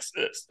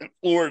Texas and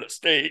Florida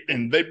State,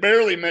 and they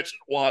barely mention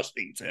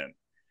Washington. And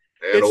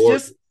It's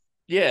just, Oregon.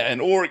 yeah, and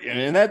Oregon,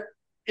 and that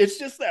it's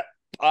just that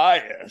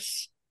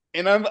bias.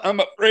 And I'm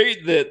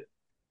afraid that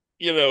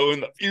in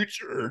the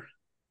future,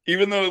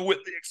 even though with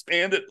the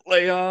expanded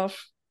playoff,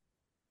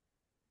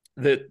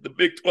 that the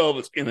Big 12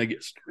 is going to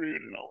get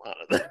screwed in a lot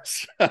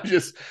of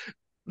this.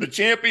 The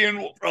champion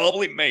will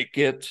probably make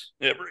it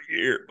every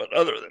year, but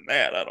other than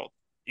that, I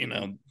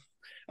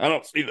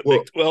don't see the Well,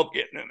 Big 12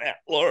 getting in that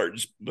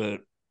large.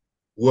 But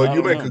well, I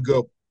don't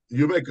know.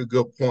 you make a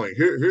good point.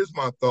 Here's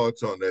my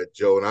thoughts on that,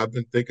 Joe. And I've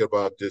been thinking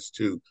about this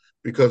too,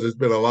 because there's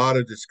been a lot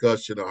of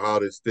discussion of how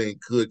this thing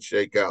could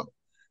shake out.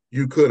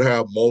 You could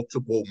have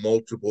multiple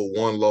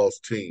one-loss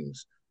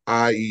teams,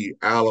 i.e.,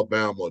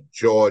 Alabama,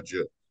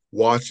 Georgia,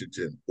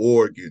 Washington,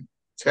 Oregon,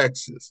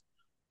 Texas,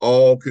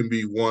 all can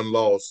be one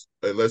loss.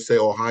 And let's say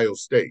Ohio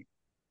State,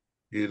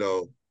 you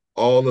know,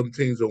 all them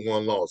teams are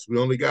one loss. We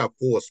only got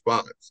 4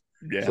 spots.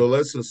 Yeah, So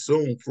let's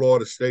assume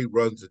Florida State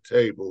runs the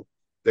table,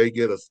 they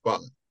get a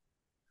spot.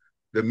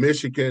 The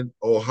Michigan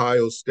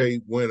Ohio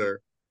State winner,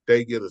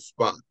 they get a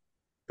spot.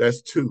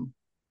 That's 2.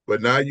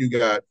 But now you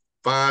got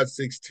 5,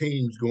 6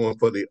 teams going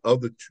for the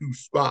other 2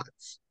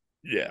 spots.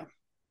 yeah,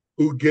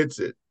 Who gets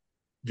it?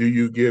 Do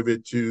you give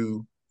it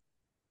to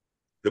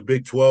the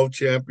Big 12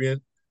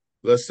 champion?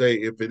 Let's say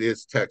if it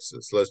is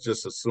Texas, let's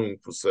just assume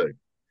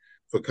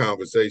for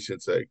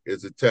conversation's sake,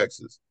 is it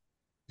Texas?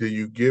 Do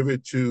you give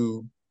it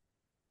to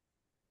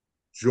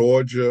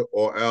Georgia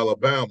or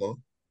Alabama?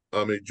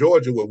 I mean,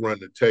 Georgia will run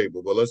the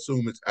table, but let's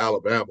assume it's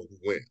Alabama who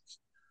wins.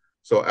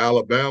 So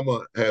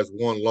Alabama has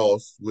 1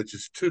 loss, which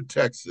is to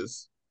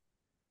Texas,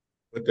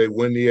 but they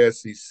win the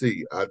SEC.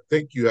 I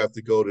think you have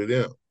to go to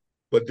them.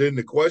 But then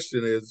the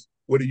question is,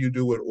 what do you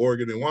do with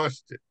Oregon and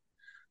Washington?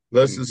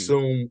 Let's Mm-hmm.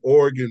 assume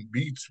Oregon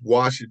beats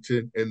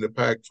Washington in the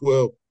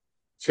Pac-12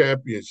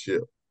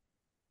 championship.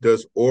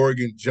 Does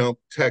Oregon jump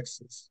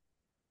Texas?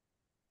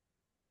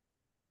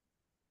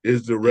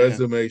 Is the Yeah.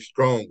 resume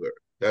stronger?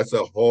 That's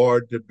a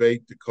hard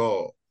debate to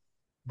call.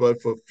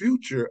 But for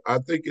future, I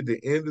think at the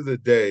end of the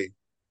day,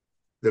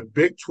 the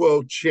Big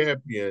 12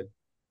 champion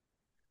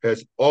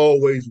has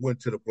always went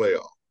to the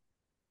playoff.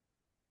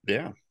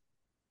 Yeah.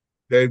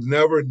 They've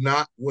never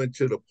not went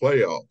to the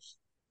playoffs.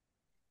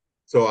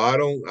 So I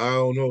don't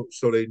know.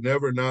 So they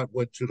never not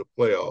went to the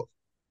playoffs.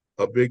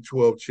 A Big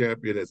 12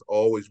 champion has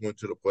always went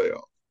to the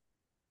playoffs.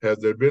 Has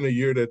there been a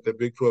year that the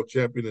Big 12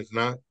 champion is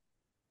not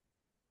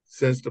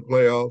since the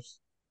playoffs?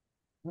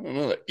 I don't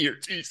know. That year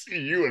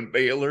TCU and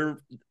Baylor,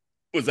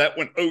 was that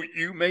when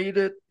OU made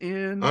it I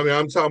in? mean,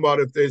 I'm talking about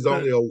if there's That,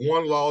 only a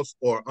one loss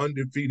or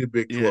undefeated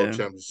Big 12 yeah.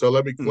 champion. So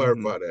let me Mm-hmm.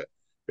 clarify that.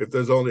 If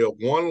there's only a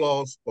one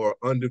loss or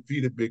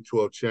undefeated Big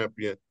 12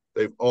 champion,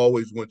 they've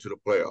always went to the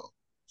playoff.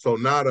 So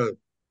not a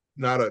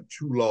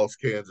two-loss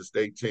Kansas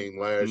State team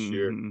last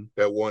year Mm-hmm.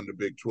 that won the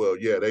Big 12.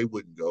 Yeah, they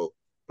wouldn't go.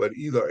 But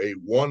either a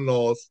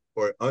one-loss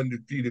or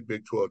undefeated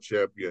Big 12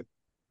 champion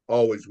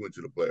always went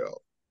to the playoff.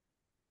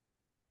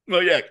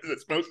 Well, yeah, because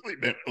it's mostly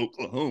been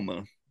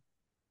Oklahoma.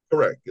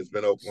 Correct. It's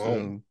been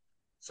Oklahoma.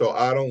 So, So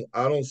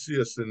I don't see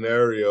a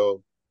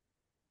scenario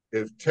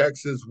if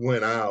Texas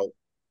went out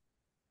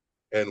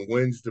and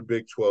wins the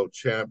Big 12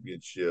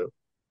 championship.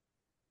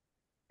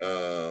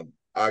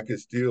 I can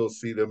still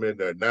see them in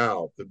there.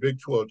 Now, the Big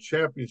 12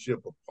 championship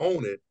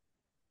opponent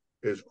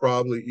is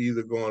probably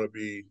either going to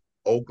be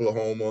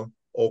Oklahoma,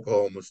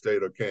 Oklahoma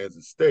State, or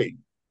Kansas State.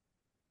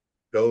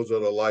 Those are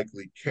the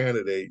likely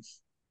candidates.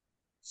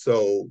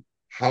 So,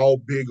 how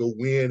big a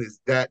win is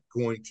that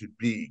going to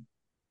be?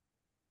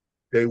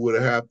 They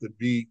would have to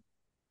beat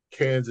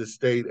Kansas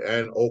State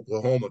and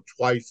Oklahoma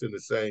twice in the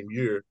same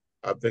year.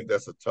 I think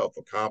that's a tough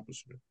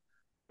accomplishment.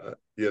 I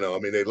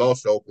mean, they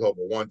lost to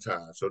Oklahoma one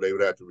time, so they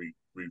would have to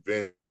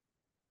revenge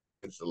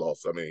the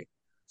loss. I mean,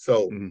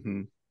 so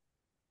mm-hmm.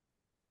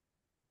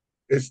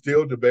 it's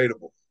still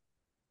debatable.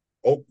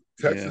 Oh,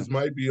 Yeah. Texas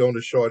might be on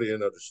the short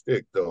end of the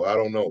stick, though. I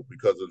don't know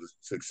because of the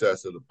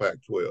success of the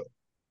Pac-12.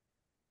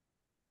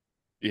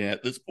 Yeah,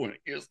 at this point,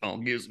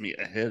 it gives me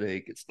a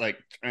headache. It's like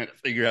trying to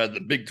figure out the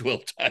Big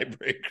 12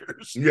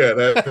 tiebreakers. Yeah,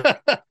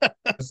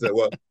 that's it.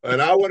 Well,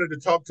 and I wanted to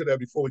talk to that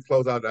before we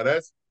close out. Now,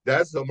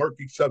 that's a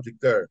murky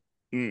subject there.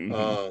 Mm-hmm.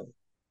 Uh,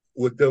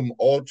 with them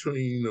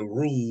altering the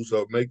rules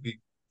or making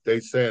they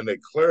saying they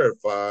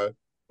clarified,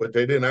 but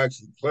they didn't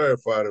actually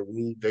clarify the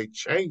rule. They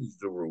changed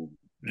the rule,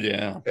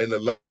 Yeah. and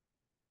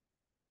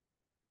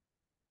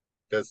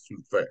that's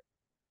too fair.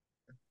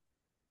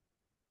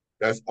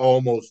 That's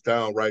almost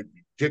downright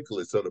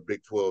ridiculous of the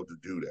Big 12 to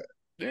do that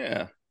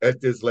Yeah.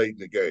 at this late in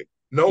the game.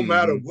 No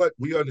matter Mm-hmm. what,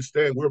 we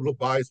understand we're a little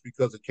biased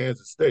because of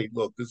Kansas State.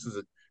 Look, this is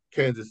a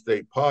Kansas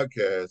State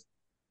podcast,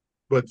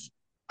 but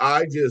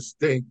I just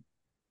think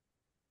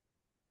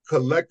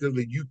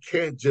collectively you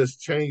can't just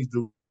change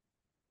the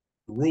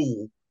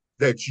rule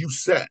that you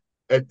set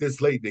at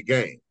this late in the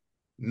game,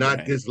 not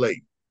Right. this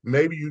late.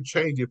 Maybe you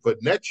change it for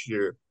next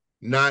year,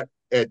 not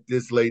at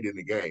this late in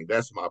the game.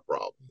 That's my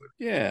problem with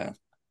it. Yeah.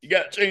 You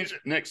got to change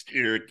it next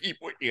year. Keep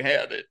what you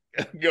had it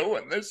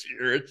going this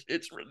year.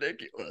 It's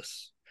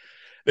ridiculous.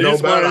 They No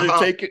just matter wanted to how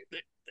take it.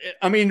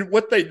 I mean,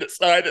 what they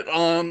decided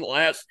on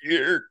last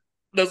year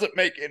doesn't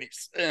make any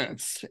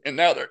sense. And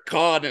now they're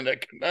caught in a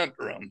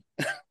conundrum.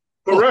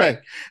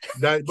 correct.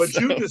 Like, But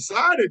so, you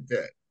decided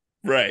that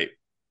right.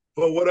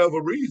 for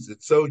whatever reason.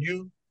 So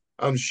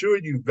I'm sure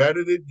you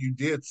vetted it. You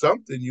did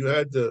something. You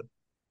had to,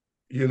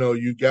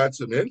 you got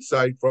some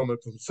insight from it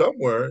from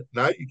somewhere.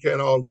 Now you can't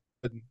all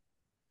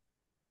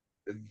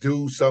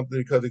do something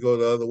because it goes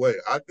the other way.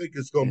 I think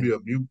it's going to Yeah.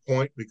 be a mute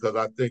point because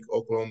I think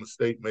Oklahoma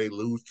State may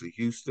lose to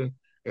Houston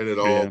and it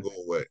all Yeah. go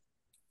away.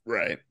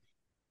 Right.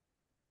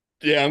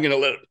 Yeah, I'm gonna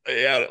let it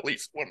play out at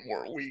least one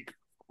more week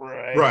before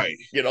I Right.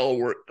 get all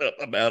worked up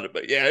about it.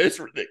 But yeah, it's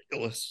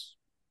ridiculous.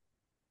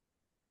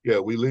 Yeah,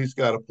 we at least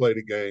got to play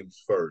the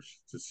games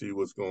first to see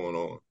what's going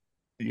on.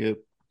 Yep.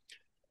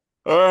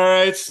 All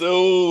right.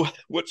 So,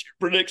 what's your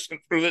prediction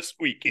for this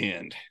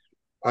weekend?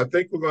 I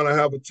think we're going to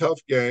have a tough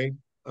game.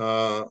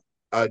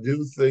 I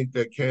do think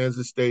that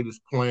Kansas State is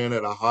playing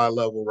at a high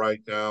level right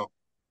now.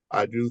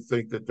 I do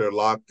think that they're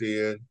locked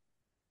in.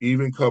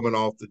 Even coming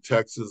off the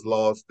Texas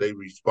loss, they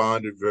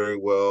responded very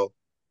well.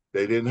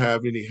 They didn't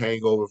have any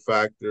hangover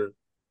factor.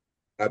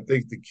 I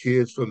think the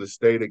kids from the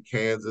state of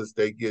Kansas,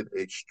 they get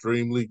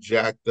extremely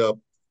jacked up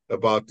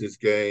about this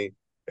game,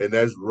 and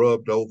that's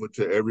rubbed over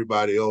to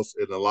everybody else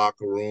in the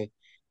locker room.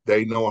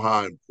 They know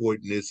how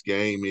important this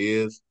game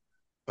is.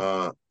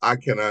 I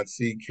cannot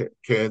see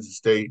Kansas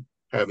State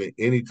having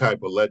any type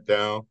of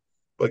letdown,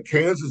 but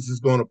Kansas is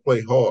going to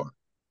play hard.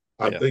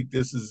 I Yeah. think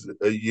this is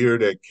a year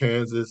that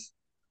Kansas,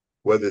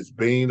 whether it's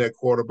Bean at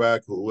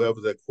quarterback or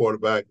whoever's at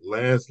quarterback,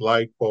 Lance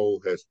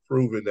Leipold has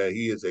proven that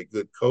he is a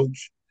good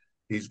coach.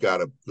 He's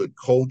got a good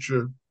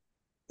culture.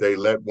 They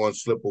let one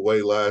slip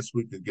away last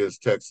week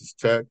against Texas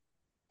Tech.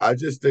 I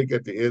just think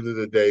at the end of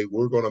the day,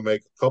 we're going to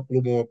make a couple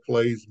of more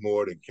plays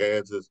more than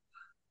Kansas.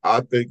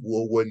 I think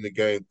we'll win the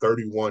game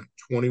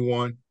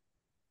 31-21,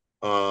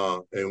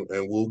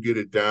 and we'll get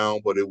it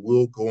down, but it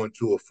will go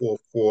into a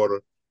fourth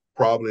quarter,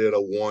 probably at a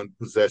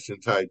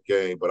one-possession type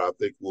game, but I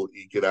think we'll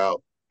eke it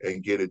out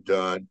and get it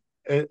done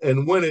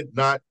and win it,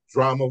 not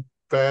drama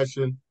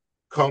fashion,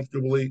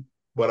 comfortably,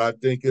 but I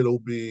think it'll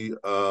be,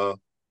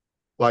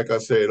 like I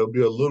said, it'll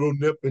be a little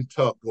nip and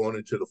tuck going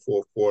into the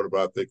fourth quarter,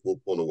 but I think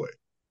we'll pull away.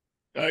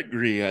 I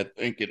agree. I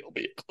think it'll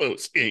be a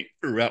close game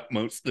throughout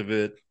most of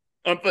it.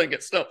 I'm thinking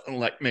something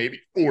like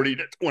maybe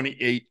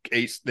 40-28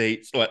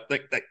 K-State, so I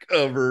think they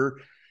cover.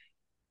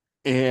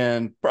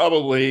 And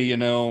probably,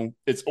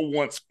 it's a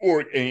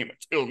one-score game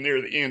until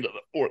near the end of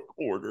the fourth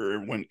quarter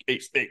when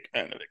K-State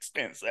kind of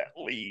extends that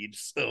lead.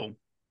 So,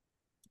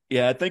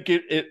 yeah, I think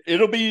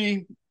it'll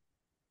be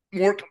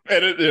more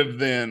competitive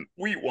than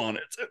we want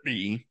it to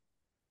be.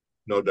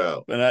 No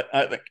doubt. But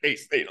I think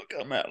K-State will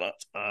come out on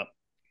top.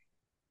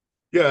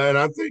 Yeah, and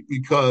I think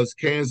because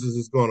Kansas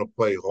is going to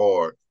play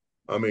hard.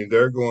 I mean,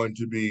 they're going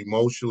to be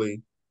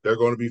emotionally, they're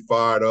going to be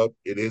fired up.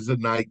 It is a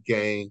night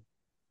game.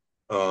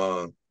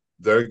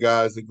 Their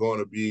guys are going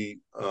to be,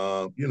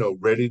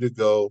 ready to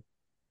go.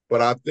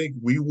 But I think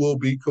we will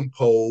be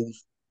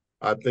composed.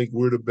 I think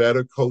we're the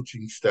better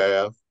coaching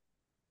staff.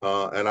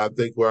 And I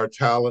think our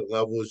talent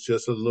level is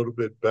just a little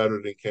bit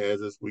better than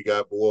Kansas. We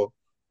got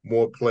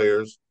more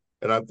players.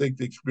 And I think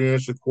the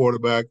experienced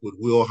quarterback with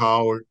Will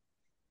Howard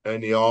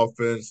and the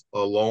offense,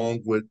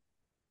 along with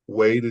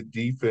way the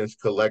defense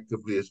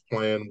collectively is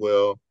playing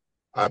well,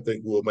 I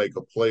think we'll make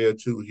a play or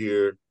two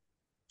here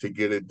to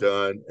get it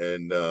done,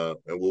 and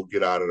we'll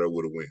get out of there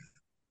with a win.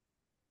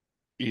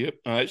 Yep,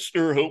 I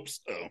sure hope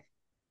so.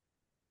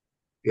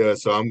 Yeah,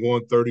 so I'm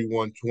going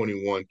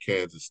 31-21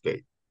 Kansas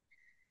State.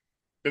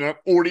 And I'm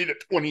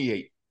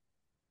 40-28.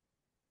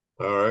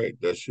 All right,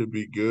 that should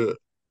be good.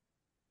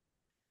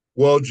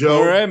 Well, Joe.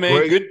 All right,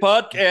 man. Good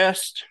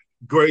podcast.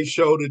 Great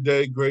show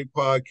today. Great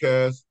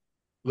podcast.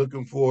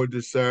 Looking forward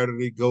to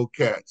Saturday. Go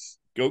Cats.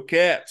 Go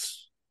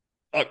Cats.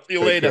 Talk to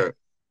you later.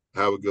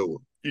 Care. Have a good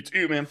one. You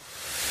too, man.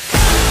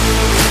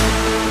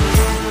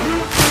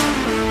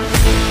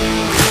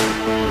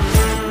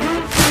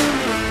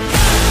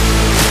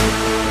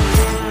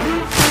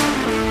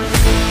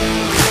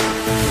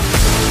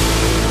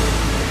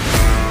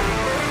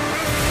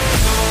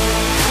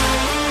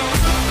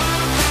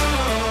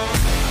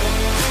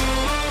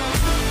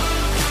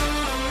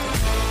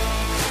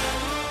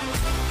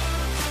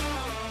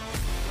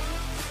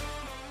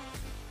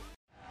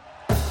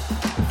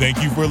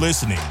 Thank you for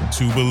listening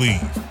to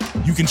Believe.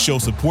 You can show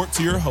support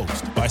to your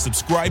host by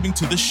subscribing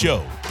to the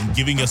show and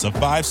giving us a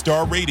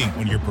 5-star rating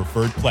on your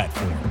preferred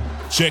platform.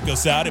 Check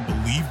us out at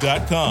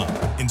Believe.com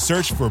and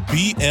search for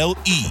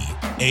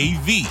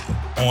BLEAV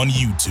on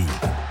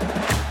YouTube.